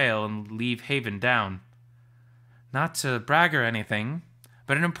if we fail and leave Haven down. Not to brag or anything,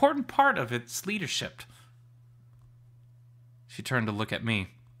 but an important part of its leadership. She turned to look at me.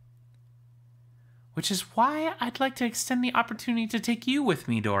 Which is why I'd like to extend the opportunity to take you with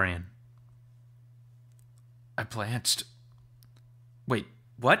me, Dorian. I blanched. Wait,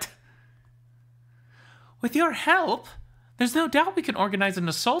 what? With your help, there's no doubt we can organize an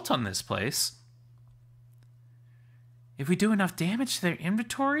assault on this place. If we do enough damage to their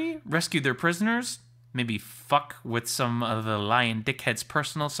inventory, rescue their prisoners, maybe fuck with some of the Lion Dickhead's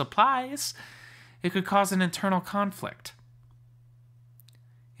personal supplies, it could cause an internal conflict.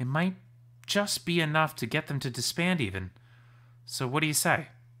 It might just be enough to get them to disband even. So what do you say?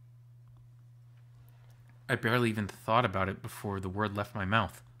 I barely even thought about it before the word left my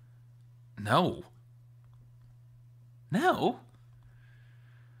mouth. No. No?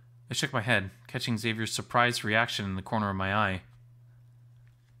 I shook my head, catching Xavier's surprised reaction in the corner of my eye.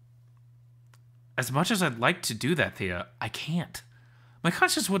 As much as I'd like to do that, Thea, I can't. My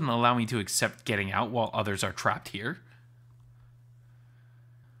conscience wouldn't allow me to accept getting out while others are trapped here.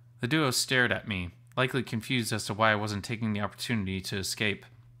 The duo stared at me, likely confused as to why I wasn't taking the opportunity to escape.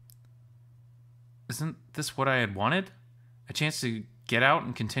 Isn't this what I had wanted? A chance to get out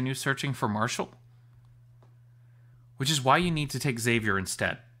and continue searching for Marshall? Which is why you need to take Xavier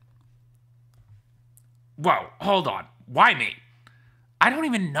instead. Whoa, hold on. Why me? I don't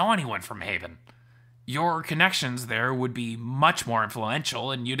even know anyone from Haven. Your connections there would be much more influential,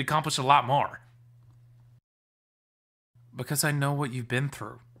 and you'd accomplish a lot more. Because I know what you've been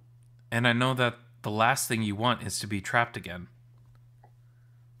through. And I know that the last thing you want is to be trapped again.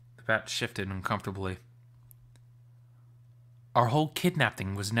 The bat shifted uncomfortably. Our whole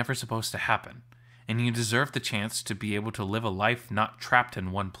kidnapping was never supposed to happen, and you deserve the chance to be able to live a life not trapped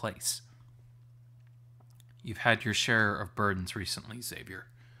in one place. You've had your share of burdens recently, Xavier.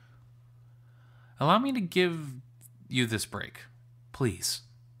 Allow me to give you this break, please.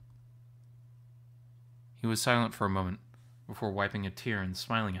 He was silent for a moment before wiping a tear and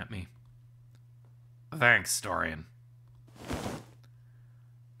smiling at me. Thanks, Dorian.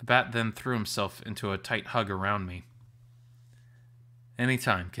 The bat then threw himself into a tight hug around me.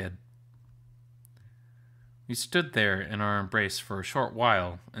 Anytime, kid. We stood there in our embrace for a short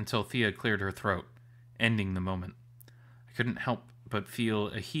while until Thea cleared her throat, ending the moment. I couldn't help but feel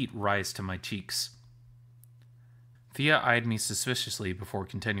a heat rise to my cheeks. Thea eyed me suspiciously before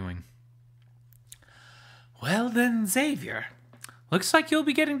continuing. Well then, Xavier. Looks like you'll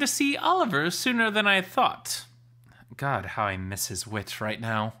be getting to see Oliver sooner than I thought. God, how I miss his wit right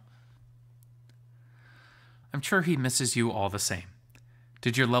now. I'm sure he misses you all the same.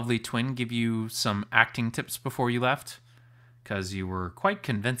 Did your lovely twin give you some acting tips before you left? 'Cause you were quite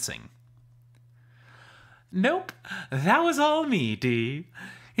convincing. Nope, that was all me, Dee.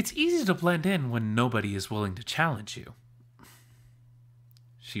 It's easy to blend in when nobody is willing to challenge you.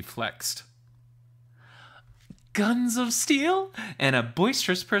 She flexed. Guns of steel and a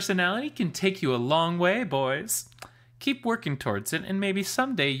boisterous personality can take you a long way, boys. Keep working towards it, and maybe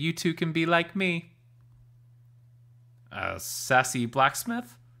someday you two can be like me. A sassy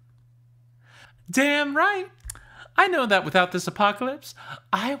blacksmith? Damn right. I know that without this apocalypse,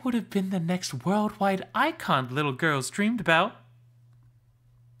 I would have been the next worldwide icon little girls dreamed about.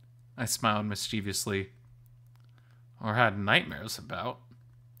 I smiled mischievously. Or had nightmares about.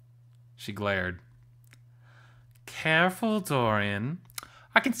 She glared. Careful, Dorian.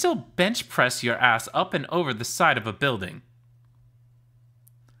 I can still bench press your ass up and over the side of a building.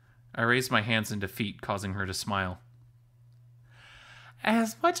 I raised my hands in defeat, causing her to smile.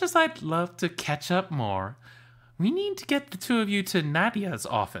 As much as I'd love to catch up more, we need to get the two of you to Nadia's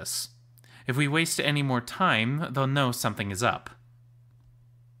office. If we waste any more time, they'll know something is up.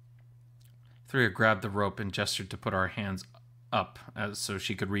 Thea grabbed the rope and gestured to put our hands up so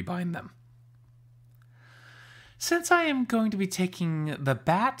she could rebind them. Since I am going to be taking the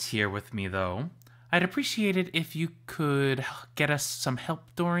bat here with me, though, I'd appreciate it if you could get us some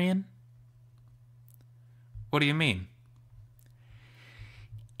help, Dorian. What do you mean?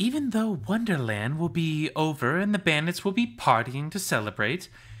 Even though Wonderland will be over and the bandits will be partying to celebrate,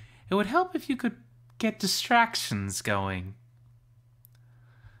 it would help if you could get distractions going.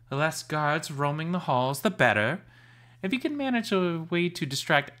 The less guards roaming the halls, the better. If you can manage a way to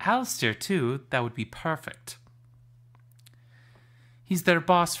distract Alistair, too, that would be perfect. He's their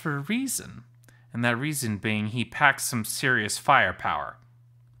boss for a reason, and that reason being he packs some serious firepower.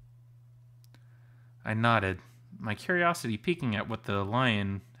 I nodded, my curiosity piquing at what the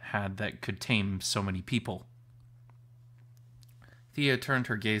lion had that could tame so many people. Thea turned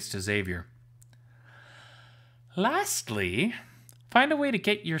her gaze to Xavier. Lastly, find a way to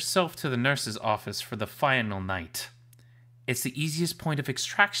get yourself to the nurse's office for the final night. It's the easiest point of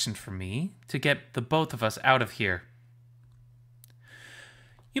extraction for me to get the both of us out of here.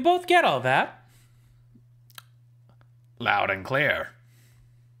 You both get all that? Loud and clear.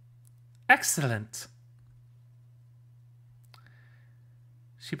 Excellent.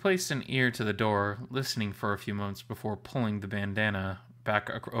 She placed an ear to the door, listening for a few moments before pulling the bandana back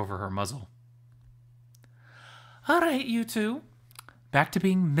over her muzzle. All right, you two. Back to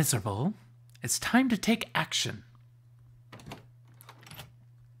being miserable. It's time to take action.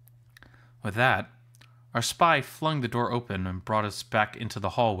 With that, our spy flung the door open and brought us back into the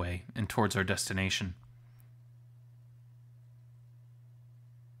hallway and towards our destination.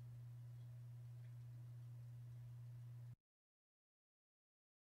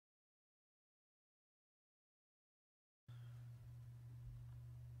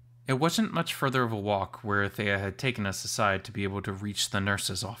 It wasn't much further of a walk where Thea had taken us aside to be able to reach the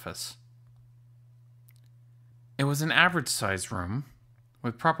nurse's office. It was an average-sized room,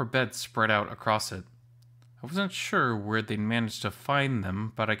 with proper beds spread out across it. I wasn't sure where they'd managed to find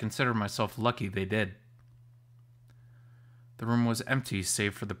them, but I considered myself lucky they did. The room was empty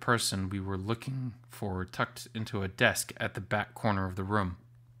save for the person we were looking for tucked into a desk at the back corner of the room.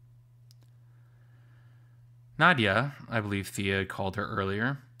 Nadia, I believe Thea called her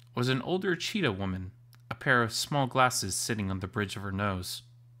earlier, was an older cheetah woman, a pair of small glasses sitting on the bridge of her nose.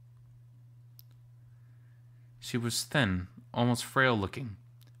 She was thin, almost frail-looking,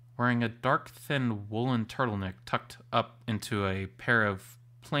 wearing a dark, thin woolen turtleneck tucked up into a pair of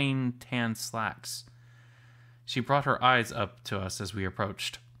plain tan slacks. She brought her eyes up to us as we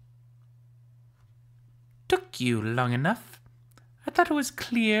approached. Took you long enough. I thought it was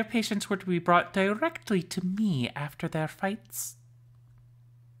clear patients were to be brought directly to me after their fights.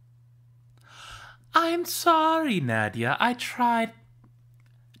 I'm sorry, Nadia. I tried...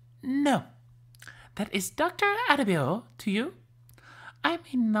 No. That is Dr. Adebayo to you. I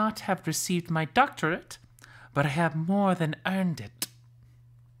may not have received my doctorate, but I have more than earned it.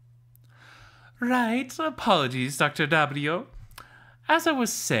 Right. Apologies, Dr. Adebayo. As I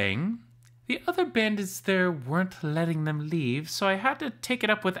was saying, the other bandits there weren't letting them leave, so I had to take it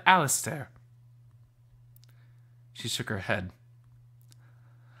up with Alistair. She shook her head.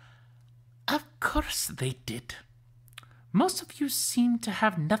 Of course they did. Most of you seem to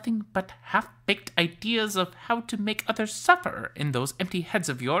have nothing but half-baked ideas of how to make others suffer in those empty heads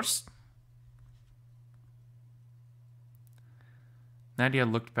of yours. Nadia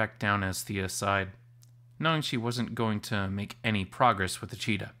looked back down as Thea sighed, knowing she wasn't going to make any progress with the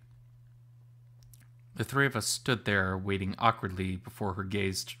cheetah. The three of us stood there waiting awkwardly before her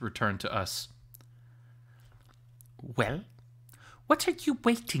gaze returned to us. Well, what are you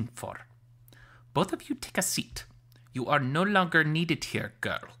waiting for? Both of you take a seat. You are no longer needed here,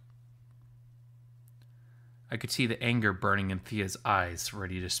 girl. I could see the anger burning in Thea's eyes,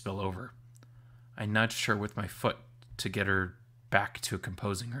 ready to spill over. I nudged her with my foot to get her back to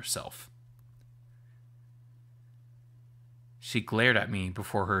composing herself. She glared at me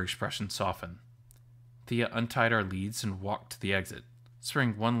before her expression softened. Thea untied our leads and walked to the exit,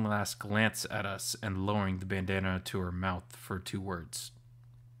 spraying one last glance at us and lowering the bandana to her mouth for 2 words.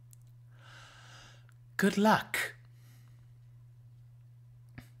 Good luck.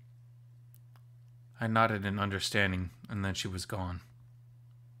 I nodded in understanding, and then she was gone.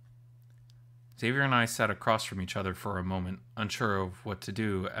 Xavier and I sat across from each other for a moment, unsure of what to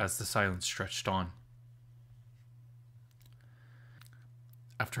do as the silence stretched on.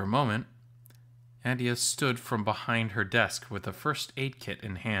 After a moment, Nadia stood from behind her desk with a first aid kit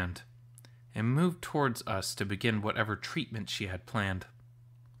in hand, and moved towards us to begin whatever treatment she had planned.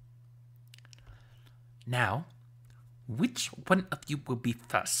 Now, which one of you will be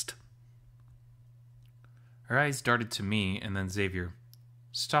first? Her eyes darted to me and then Xavier,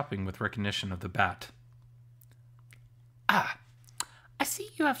 stopping with recognition of the bat. Ah, I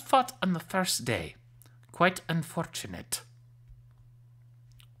see you have fought on the first day. Quite unfortunate.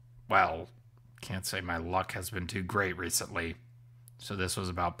 Well, can't say my luck has been too great recently, so this was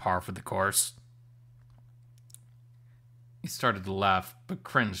about par for the course. He started to laugh, but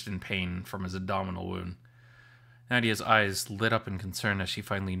cringed in pain from his abdominal wound. Nadia's eyes lit up in concern as she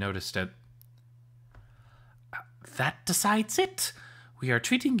finally noticed it. That decides it. We are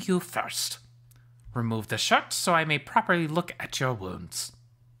treating you first. Remove the shirt so I may properly look at your wounds.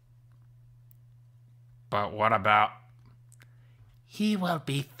 But what about... He will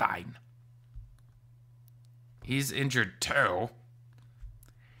be fine. He's injured too.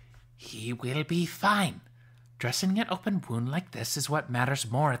 He will be fine. Dressing an open wound like this is what matters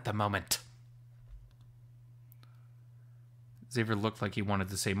more at the moment. Xavier looked like he wanted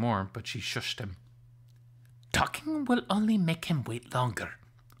to say more, but she shushed him. Talking will only make him wait longer.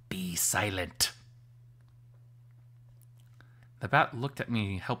 Be silent. The bat looked at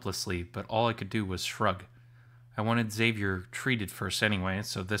me helplessly, but all I could do was shrug. I wanted Xavier treated first anyway,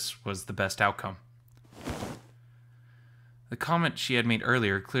 so this was the best outcome. The comment she had made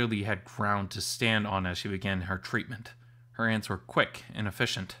earlier clearly had ground to stand on as she began her treatment. Her hands were quick and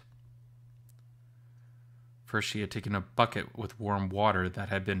efficient. First, she had taken a bucket with warm water that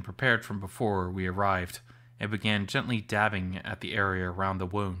had been prepared from before we arrived and began gently dabbing at the area around the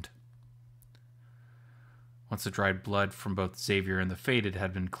wound. Once the dried blood from both Xavier and the faded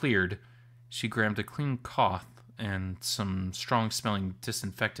had been cleared, she grabbed a clean cloth and some strong-smelling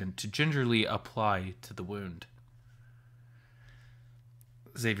disinfectant to gingerly apply to the wound.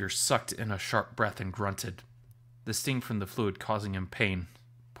 Xavier sucked in a sharp breath and grunted, the sting from the fluid causing him pain.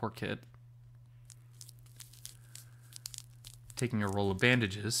 Poor kid. Taking a roll of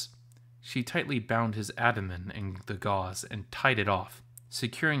bandages, she tightly bound his abdomen in the gauze and tied it off,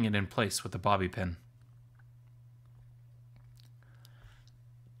 securing it in place with a bobby pin.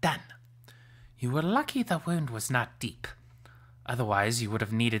 Done. You were lucky the wound was not deep. Otherwise, you would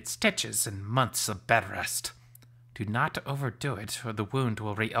have needed stitches and months of bed rest. Do not overdo it, or the wound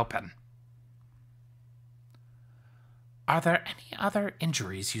will reopen. Are there any other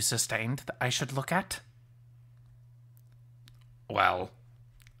injuries you sustained that I should look at? Well,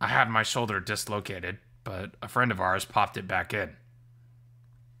 I had my shoulder dislocated, but a friend of ours popped it back in.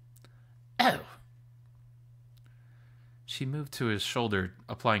 Oh. She moved to his shoulder,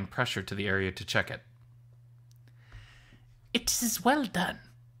 applying pressure to the area to check it. It is well done.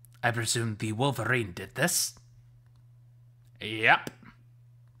 I presume the Wolverine did this? Yep.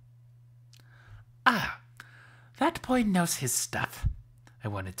 Ah, that boy knows his stuff. I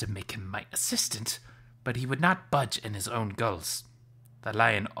wanted to make him my assistant, but he would not budge in his own goals. The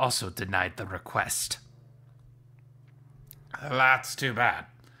lion also denied the request. That's too bad.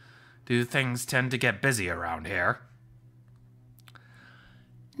 Do things tend to get busy around here?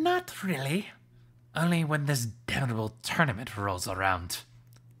 Not really. Only when this damnable tournament rolls around.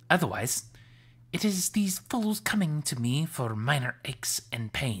 Otherwise, it is these fools coming to me for minor aches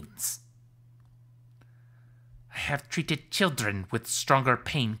and pains. I have treated children with stronger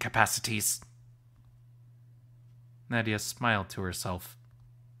pain capacities. Nadia smiled to herself.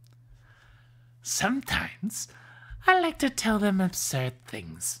 Sometimes, I like to tell them absurd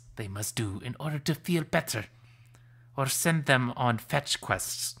things they must do in order to feel better, or send them on fetch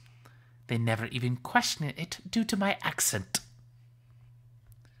quests. They never even question it due to my accent.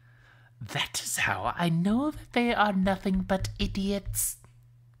 That is how I know that they are nothing but idiots.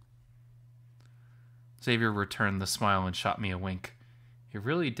 Xavier returned the smile and shot me a wink. He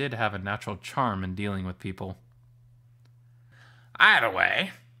really did have a natural charm in dealing with people. Either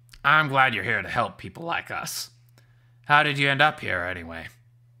way, I'm glad you're here to help people like us. How did you end up here, anyway?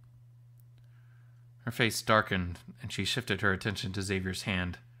 Her face darkened, and she shifted her attention to Xavier's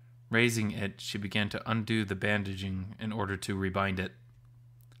hand. Raising it, she began to undo the bandaging in order to rebind it.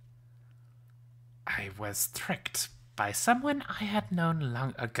 I was tricked by someone I had known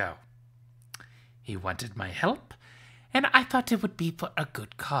long ago. He wanted my help, and I thought it would be for a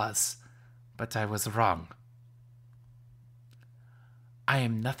good cause, but I was wrong. I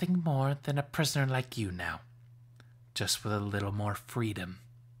am nothing more than a prisoner like you now, just with a little more freedom.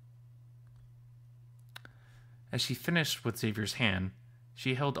 As she finished with Xavier's hand,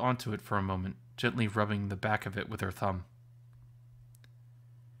 she held onto it for a moment, gently rubbing the back of it with her thumb.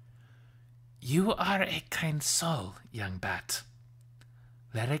 You are a kind soul, young bat.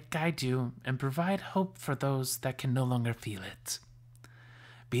 Let it guide you and provide hope for those that can no longer feel it.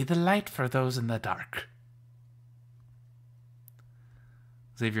 Be the light for those in the dark.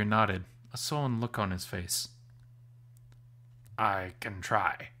 Xavier nodded, a sullen look on his face. I can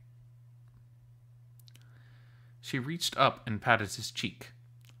try. She reached up and patted his cheek,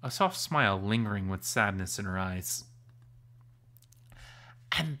 a soft smile lingering with sadness in her eyes.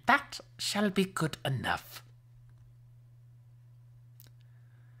 And that shall be good enough.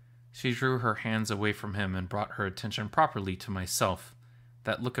 She drew her hands away from him and brought her attention properly to myself,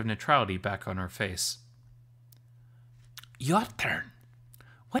 that look of neutrality back on her face. Your turn.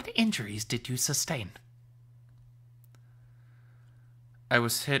 What injuries did you sustain? I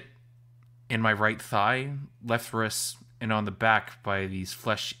was hit in my right thigh, left wrist, and on the back by these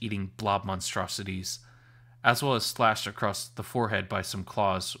flesh-eating blob monstrosities, as well as slashed across the forehead by some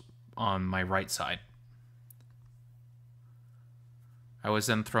claws on my right side. I was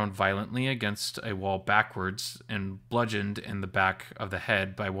then thrown violently against a wall backwards and bludgeoned in the back of the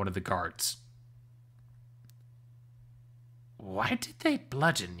head by one of the guards. Why did they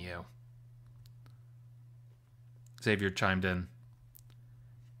bludgeon you? Xavier chimed in.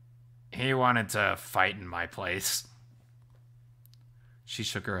 He wanted to fight in my place. She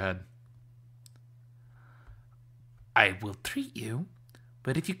shook her head. I will treat you,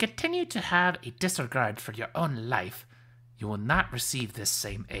 but if you continue to have a disregard for your own life, you will not receive this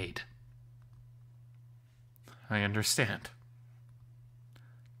same aid. I understand.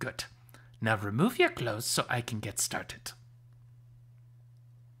 Good. Now remove your clothes so I can get started.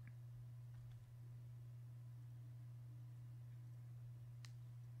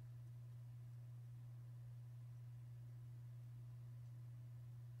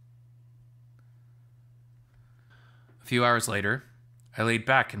 A few hours later, I laid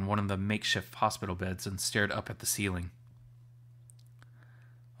back in one of the makeshift hospital beds and stared up at the ceiling.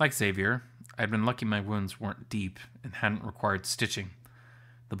 Like Xavier, I'd been lucky my wounds weren't deep and hadn't required stitching.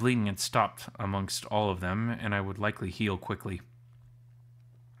 The bleeding had stopped amongst all of them, and I would likely heal quickly.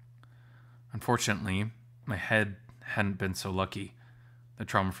 Unfortunately, my head hadn't been so lucky. The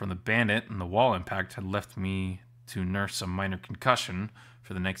trauma from the bandit and the wall impact had left me to nurse a minor concussion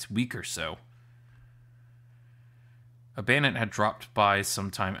for the next week or so. A bandit had dropped by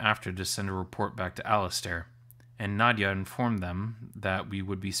some time after to send a report back to Alistair, and Nadia informed them that we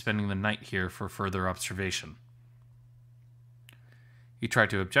would be spending the night here for further observation. He tried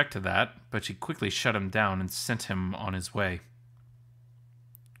to object to that, but she quickly shut him down and sent him on his way.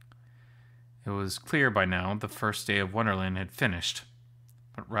 It was clear by now the first day of Wonderland had finished,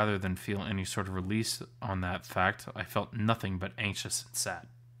 but rather than feel any sort of release on that fact, I felt nothing but anxious and sad.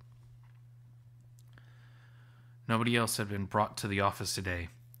 Nobody else had been brought to the office today,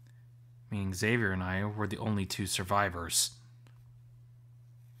 meaning Xavier and I were the only two survivors.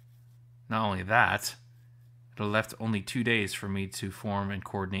 Not only that, it had left only 2 days for me to form and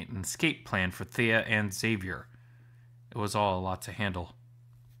coordinate an escape plan for Thea and Xavier. It was all a lot to handle.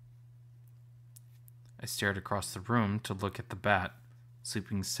 I stared across the room to look at the bat,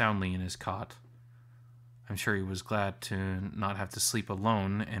 sleeping soundly in his cot. I'm sure he was glad to not have to sleep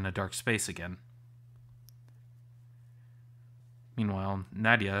alone in a dark space again. Meanwhile,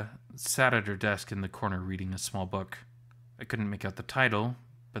 Nadia sat at her desk in the corner reading a small book. I couldn't make out the title,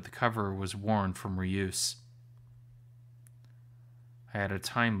 but the cover was worn from reuse. I had a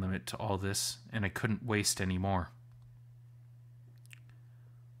time limit to all this, and I couldn't waste any more.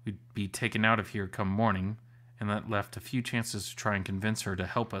 We'd be taken out of here come morning, and that left a few chances to try and convince her to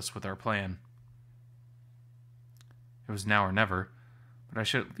help us with our plan. It was now or never, but I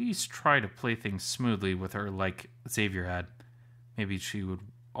should at least try to play things smoothly with her like Xavier had. Maybe she would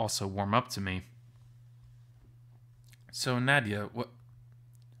also warm up to me. So, Nadia, what...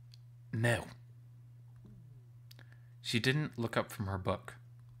 No. She didn't look up from her book.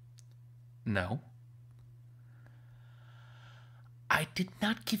 No? I did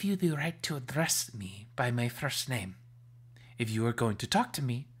not give you the right to address me by my first name. If you are going to talk to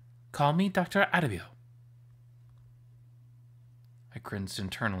me, call me Dr. Arabio. I grimaced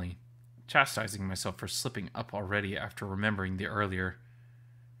internally, chastising myself for slipping up already after remembering the earlier.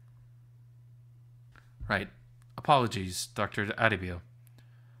 Right. Apologies, Dr. Arabio.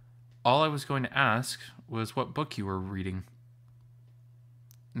 All I was going to ask was what book you were reading.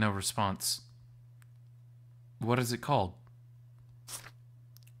 No response. What is it called?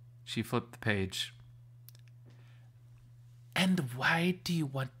 She flipped the page. And why do you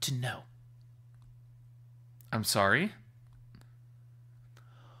want to know? I'm sorry?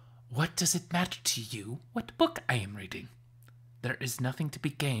 What does it matter to you what book I am reading? There is nothing to be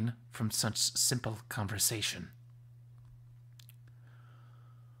gained from such simple conversation.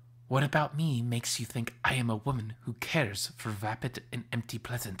 What about me makes you think I am a woman who cares for vapid and empty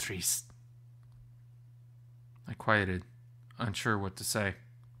pleasantries? I quieted, unsure what to say.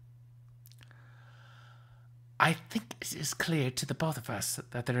 I think it is clear to the both of us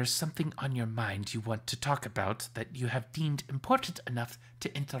that there is something on your mind you want to talk about that you have deemed important enough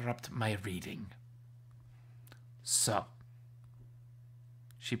to interrupt my reading. So.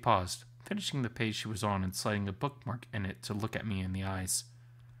 She paused, finishing the page she was on and sliding a bookmark in it to look at me in the eyes.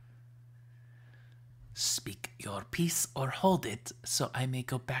 Speak your piece or hold it so I may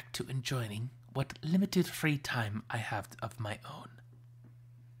go back to enjoying what limited free time I have of my own.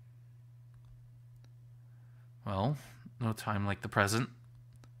 Well, no time like the present.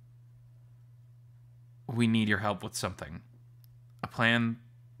 We need your help with something. A plan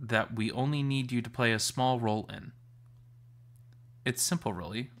that we only need you to play a small role in. It's simple,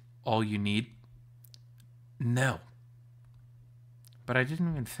 really. All you need. No. But I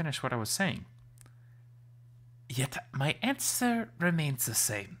didn't even finish what I was saying. Yet my answer remains the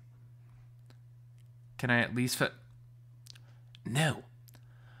same. Can I at least No,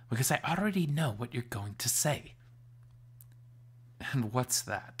 because I already know what you're going to say. And what's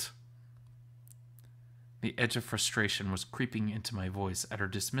that? The edge of frustration was creeping into my voice at her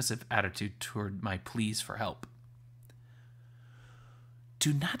dismissive attitude toward my pleas for help.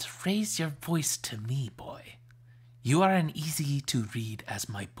 Do not raise your voice to me, boy. You are as easy to read as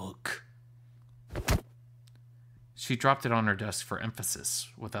my book. She dropped it on her desk for emphasis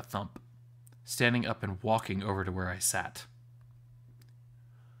with a thump, standing up and walking over to where I sat.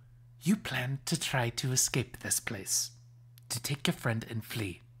 You plan to try to escape this place, to take your friend and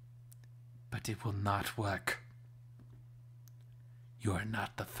flee, but it will not work. You are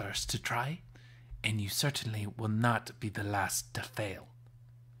not the first to try, and you certainly will not be the last to fail.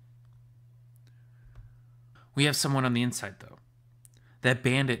 We have someone on the inside, though. That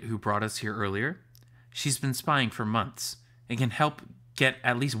bandit who brought us here earlier, she's been spying for months and can help get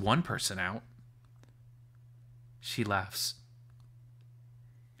at least one person out. She laughs.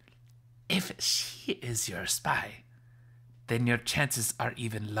 If she is your spy, then your chances are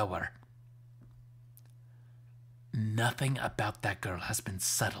even lower. Nothing about that girl has been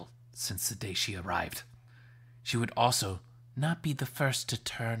subtle since the day she arrived. She would also not be the first to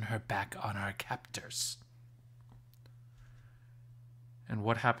turn her back on our captors. And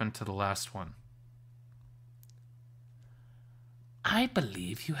what happened to the last one? I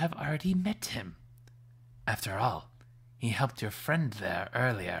believe you have already met him. After all, he helped your friend there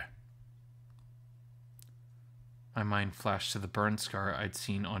earlier. My mind flashed to the burn scar I'd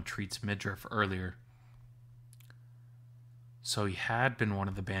seen on Treat's midriff earlier. So he had been one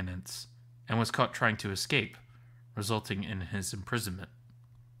of the bandits, and was caught trying to escape, resulting in his imprisonment.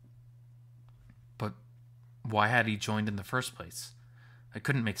 But why had he joined in the first place? I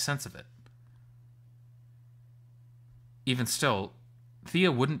couldn't make sense of it. Even still,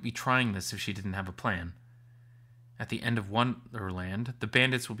 Thea wouldn't be trying this if she didn't have a plan. At the end of Wonderland, the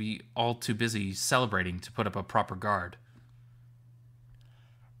bandits will be all too busy celebrating to put up a proper guard.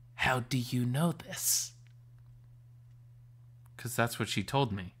 How do you know this? Because that's what she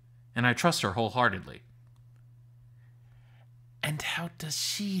told me, and I trust her wholeheartedly. And how does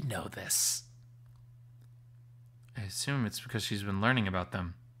she know this? I assume it's because she's been learning about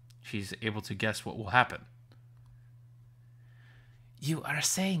them. She's able to guess what will happen. You are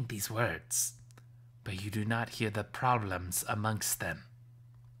saying these words, but you do not hear the problems amongst them.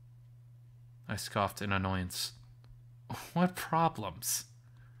 I scoffed in annoyance. What problems?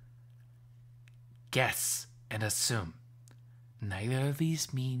 Guess and assume. Neither of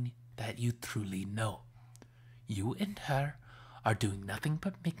these mean that you truly know. You and her are doing nothing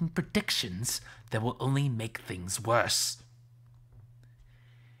but making predictions that will only make things worse.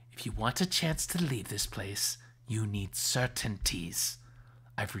 If you want a chance to leave this place, you need certainties.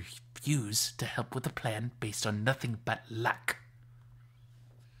 I refuse to help with a plan based on nothing but luck.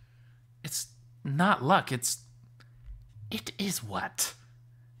 It's not luck, It is what?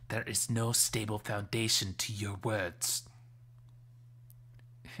 There is no stable foundation to your words.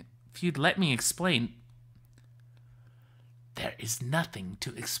 If you'd let me explain... There is nothing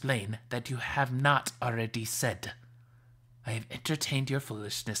to explain that you have not already said. I have entertained your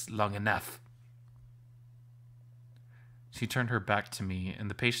foolishness long enough. She turned her back to me, and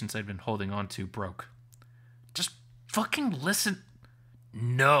the patience I'd been holding on to broke. Just fucking listen.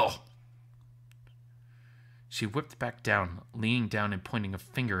 No. She whipped back down, leaning down and pointing a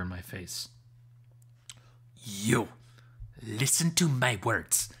finger in my face. You, listen to my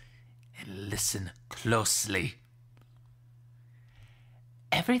words, and listen closely.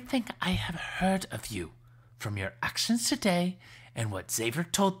 Everything I have heard of you, from your actions today and what Xavier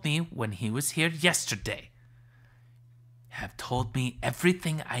told me when he was here yesterday, have told me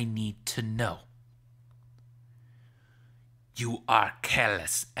everything I need to know. You are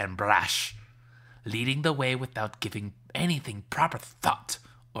careless and brash, leading the way without giving anything proper thought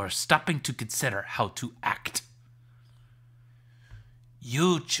or stopping to consider how to act.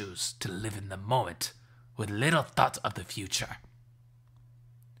 You choose to live in the moment with little thought of the future.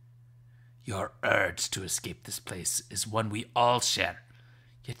 Your urge to escape this place is one we all share,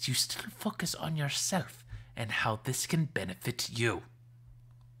 yet you still focus on yourself and how this can benefit you.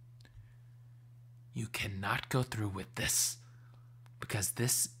 You cannot go through with this, because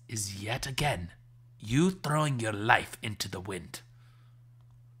this is yet again you throwing your life into the wind.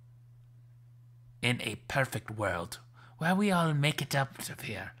 In a perfect world, where we all make it out of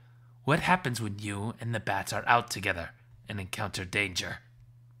here, what happens when you and the bats are out together and encounter danger?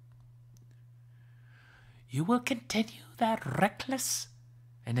 You will continue that reckless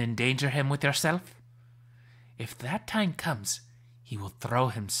and endanger him with yourself? If that time comes, he will throw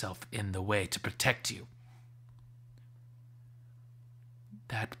himself in the way to protect you.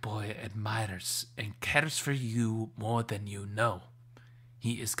 That boy admires and cares for you more than you know.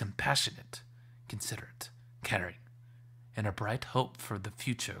 He is compassionate, considerate, caring, and a bright hope for the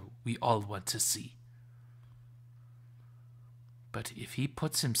future we all want to see. But if he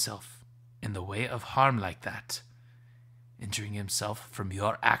puts himself in the way of harm like that, injuring himself from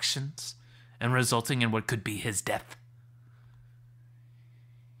your actions and resulting in what could be his death,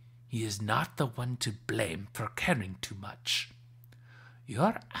 he is not the one to blame for caring too much.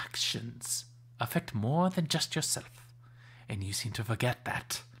 Your actions affect more than just yourself, and you seem to forget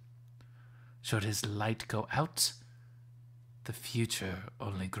that. Should his light go out, the future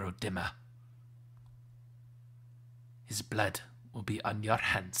only grow dimmer. His blood will be on your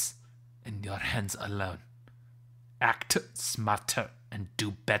hands, and your hands alone. Act smarter and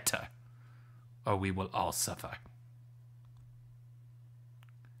do better, or we will all suffer.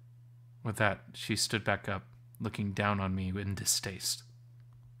 With that, she stood back up, looking down on me in distaste.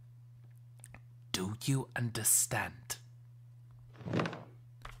 Do you understand?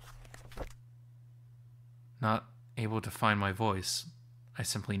 Not able to find my voice, I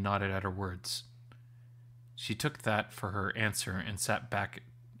simply nodded at her words. She took that for her answer and sat back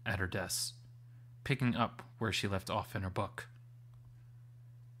at her desk, picking up where she left off in her book.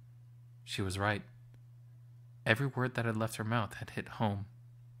 She was right. Every word that had left her mouth had hit home,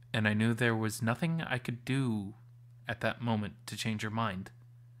 and I knew there was nothing I could do at that moment to change her mind.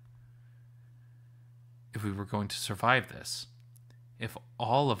 If we were going to survive this, if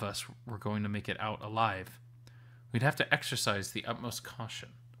all of us were going to make it out alive, we'd have to exercise the utmost caution.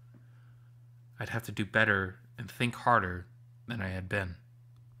 I'd have to do better and think harder than I had been.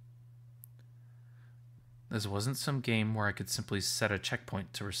 This wasn't some game where I could simply set a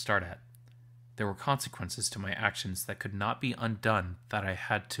checkpoint to restart at. There were consequences to my actions that could not be undone that I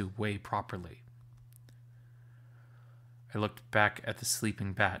had to weigh properly. I looked back at the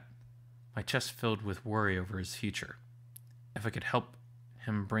sleeping bat, my chest filled with worry over his future. If I could help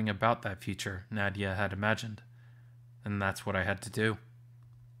him bring about that future Nadia had imagined, then that's what I had to do.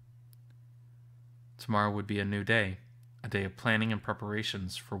 Tomorrow would be a new day, a day of planning and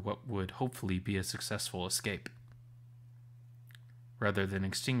preparations for what would hopefully be a successful escape. Rather than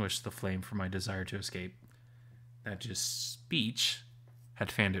extinguish the flame for my desire to escape, Nadia's speech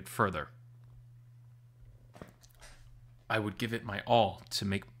had fanned it further. I would give it my all to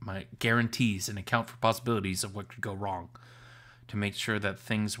make my guarantees and account for possibilities of what could go wrong, to make sure that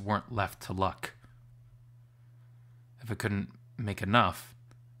things weren't left to luck. If I couldn't make enough,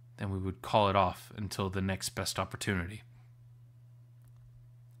 then we would call it off until the next best opportunity.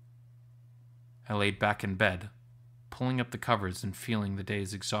 I laid back in bed, pulling up the covers and feeling the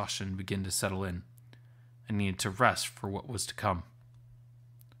day's exhaustion begin to settle in. I needed to rest for what was to come.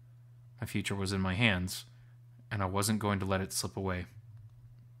 My future was in my hands, and I wasn't going to let it slip away.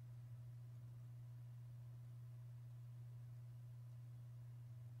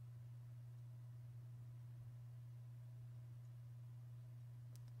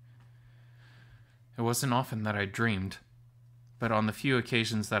 It wasn't often that I dreamed, but on the few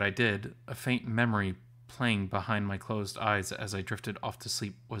occasions that I did, a faint memory playing behind my closed eyes as I drifted off to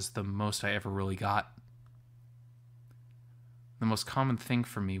sleep was the most I ever really got. The most common thing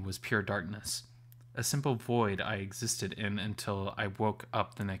for me was pure darkness, a simple void I existed in until I woke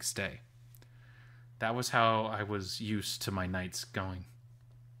up the next day. That was how I was used to my nights going.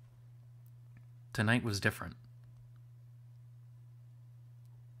 Tonight was different.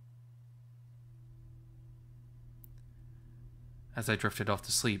 As I drifted off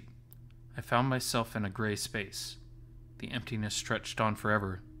to sleep, I found myself in a gray space. The emptiness stretched on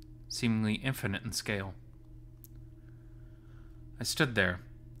forever, seemingly infinite in scale. I stood there,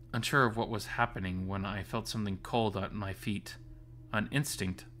 unsure of what was happening when I felt something cold at my feet. On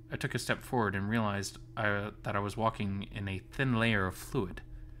instinct, I took a step forward and realized that I was walking in a thin layer of fluid.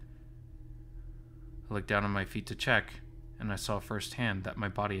 I looked down on my feet to check, and I saw firsthand that my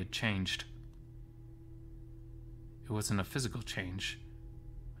body had changed. It wasn't a physical change.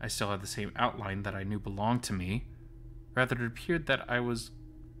 I still had the same outline that I knew belonged to me. Rather, it appeared that I was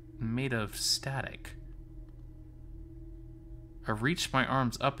made of static. I reached my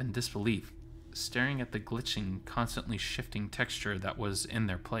arms up in disbelief, staring at the glitching, constantly shifting texture that was in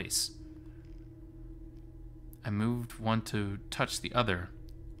their place. I moved one to touch the other,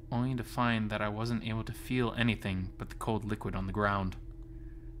 only to find that I wasn't able to feel anything but the cold liquid on the ground.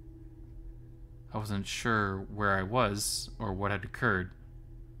 I wasn't sure where I was or what had occurred,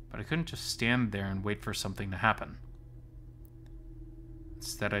 but I couldn't just stand there and wait for something to happen.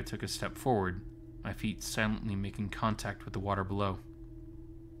 Instead, I took a step forward, my feet silently making contact with the water below.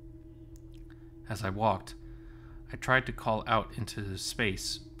 As I walked, I tried to call out into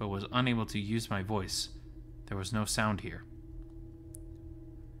space, but was unable to use my voice. There was no sound here.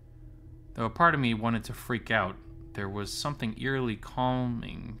 Though a part of me wanted to freak out, there was something eerily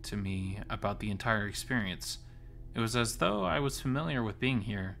calming to me about the entire experience. It was as though I was familiar with being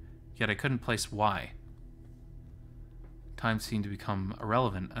here, yet I couldn't place why. Time seemed to become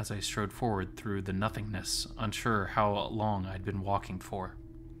irrelevant as I strode forward through the nothingness, unsure how long I'd been walking for.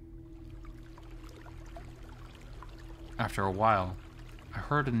 After a while, I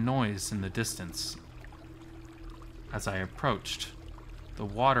heard a noise in the distance. As I approached, the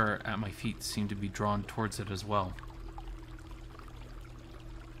water at my feet seemed to be drawn towards it as well.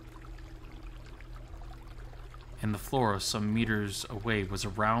 In the floor, some meters away, was a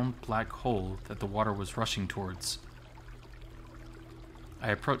round black hole that the water was rushing towards. I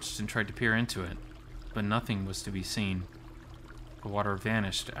approached and tried to peer into it, but nothing was to be seen. The water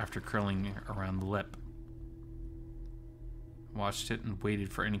vanished after curling around the lip. I watched it and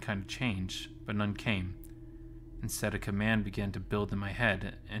waited for any kind of change, but none came. Instead, a command began to build in my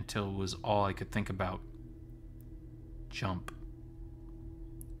head until it was all I could think about. Jump.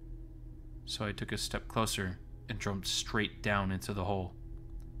 So I took a step closer and jumped straight down into the hole.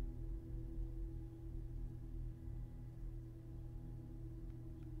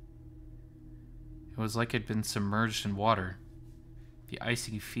 It was like I'd been submerged in water, the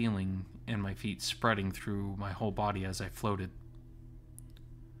icy feeling in my feet spreading through my whole body as I floated.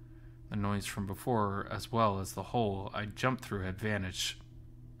 The noise from before, as well as the hole I jumped through, had vanished.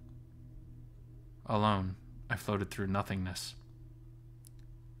 Alone, I floated through nothingness,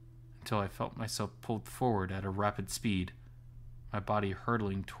 until I felt myself pulled forward at a rapid speed, my body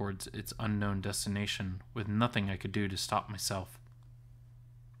hurtling towards its unknown destination with nothing I could do to stop myself.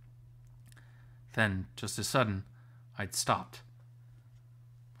 Then, just as sudden, I'd stopped.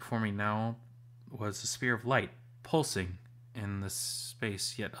 Before me now was a sphere of light, pulsing in the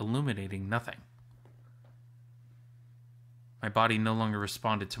space, yet illuminating nothing. My body no longer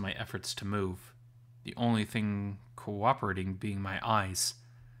responded to my efforts to move, the only thing cooperating being my eyes.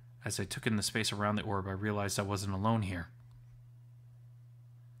 As I took in the space around the orb, I realized I wasn't alone here.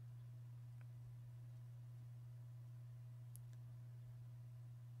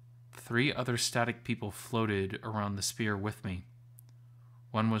 Three other static people floated around the sphere with me.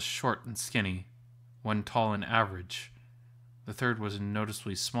 One was short and skinny, one tall and average. The third was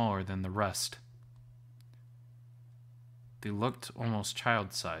noticeably smaller than the rest. They looked almost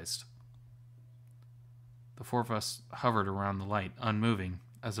child-sized. The four of us hovered around the light, unmoving,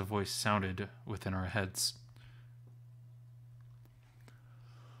 as a voice sounded within our heads.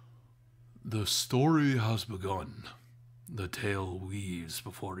 The story has begun. The tale weaves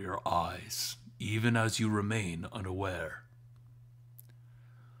before your eyes, even as you remain unaware.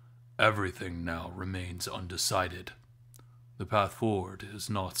 Everything now remains undecided. The path forward is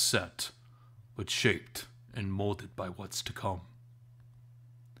not set, but shaped and molded by what's to come.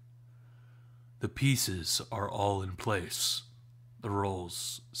 The pieces are all in place, the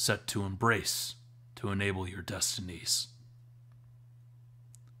roles set to embrace, to enable your destinies.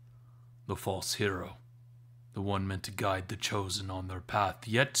 The false hero, the one meant to guide the chosen on their path,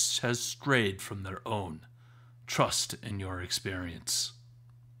 yet has strayed from their own. Trust in your experience.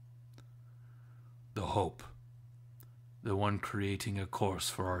 The hope, the one creating a course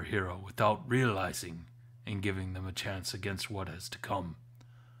for our hero without realizing and giving them a chance against what has to come.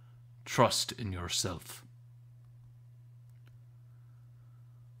 Trust in yourself.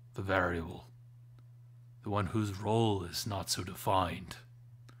 The variable, the one whose role is not so defined.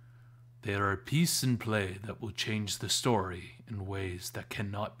 They are a piece in play that will change the story in ways that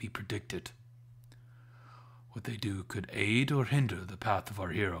cannot be predicted. What they do could aid or hinder the path of our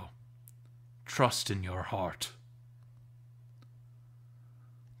hero. Trust in your heart.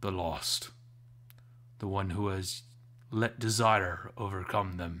 The lost. The one who has let desire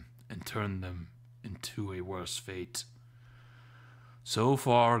overcome them and turn them into a worse fate. So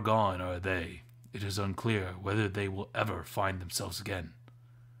far gone are they, it is unclear whether they will ever find themselves again.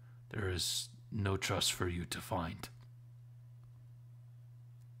 There is no trust for you to find.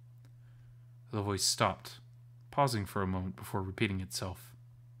 The voice stopped, pausing for a moment before repeating itself.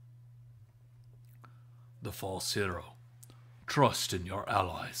 The false hero. Trust in your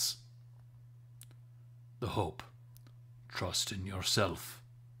allies. The hope. Trust in yourself.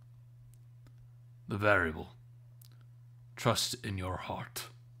 The variable. Trust in your heart.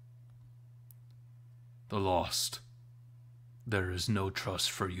 The lost. There is no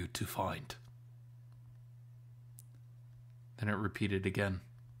trust for you to find. Then it repeated again,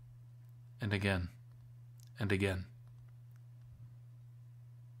 and again, and again.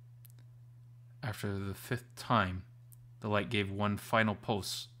 After the 5th time, the light gave one final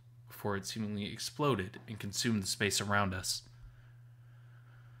pulse before it seemingly exploded and consumed the space around us.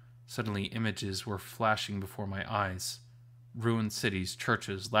 Suddenly, images were flashing before my eyes. Ruined cities,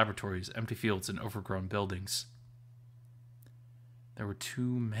 churches, laboratories, empty fields, and overgrown buildings. There were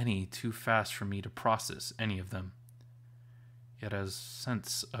too many, too fast for me to process any of them. Yet a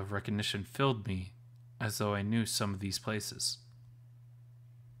sense of recognition filled me, as though I knew some of these places.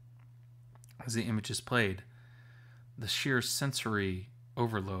 As the images played, the sheer sensory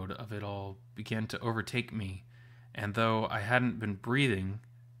overload of it all began to overtake me, and though I hadn't been breathing,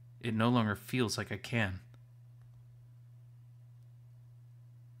 it no longer feels like I can.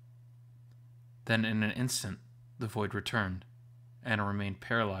 Then in an instant, the void returned, and I remained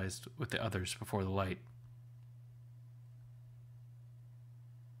paralyzed with the others before the light.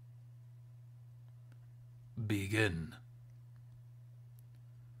 Begin.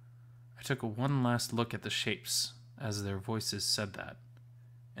 I took one last look at the shapes as their voices said that,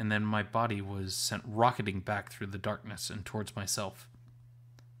 and then my body was sent rocketing back through the darkness and towards myself,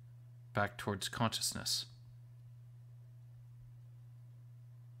 back towards consciousness.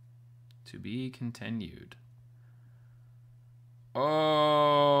 To be continued. Okay.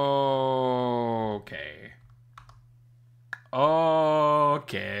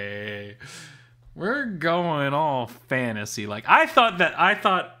 We're going all fantasy. Like, I thought that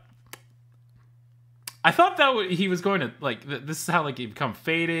he was going to, like, this is how, like, he become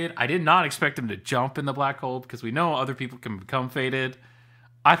faded. I did not expect him to jump in the black hole because we know other people can become faded.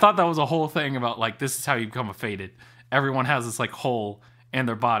 I thought that was a whole thing about, like, this is how you become a faded. Everyone has this, like, hole in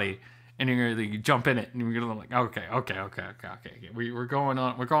their body, and you're gonna jump in it, and you're gonna, like, okay. We're going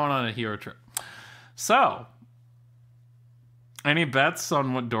on a hero trip. So, any bets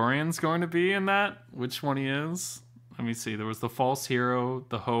on what Dorian's going to be in that? Which one he is? Let me see. There was the false hero,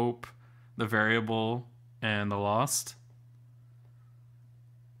 the hope, the variable, and the lost.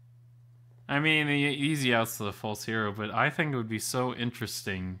 I mean, the easy out's the false hero, but I think it would be so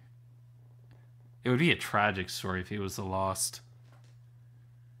interesting. It would be a tragic story if he was the lost.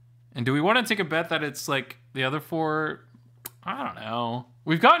 And do we want to take a bet that it's like the other 4? I don't know.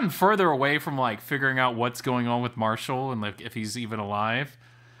 We've gotten further away from like figuring out what's going on with Marshall and like if he's even alive.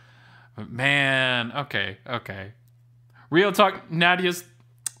 But man, okay. Real talk, Nadia's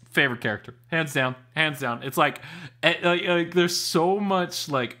favorite character, hands down. It's like there's so much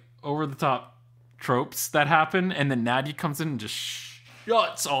like over the top tropes that happen, and then Nadia comes in and just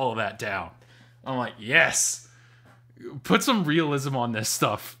shuts all of that down. I'm like, yes, put some realism on this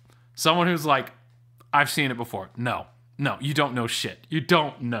stuff. Someone who's like, I've seen it before. No, you don't know shit. You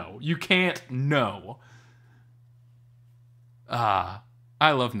don't know. You can't know. I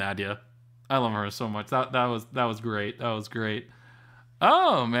love Nadia. I love her so much. That was great. That was great.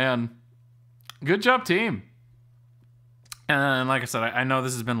 Oh man, good job, team. And like I said, I know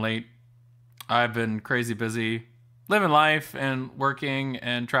this has been late. I've been crazy busy living life and working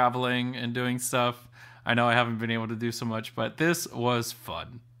and traveling and doing stuff. I know I haven't been able to do so much, but this was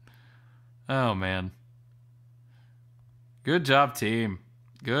fun. Oh man. Good job, team.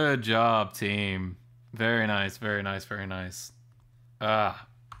 Good job, team. Very nice.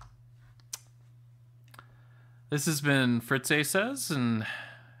 This has been Fritz-Ay Says, and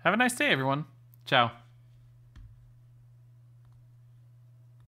have a nice day, everyone. Ciao.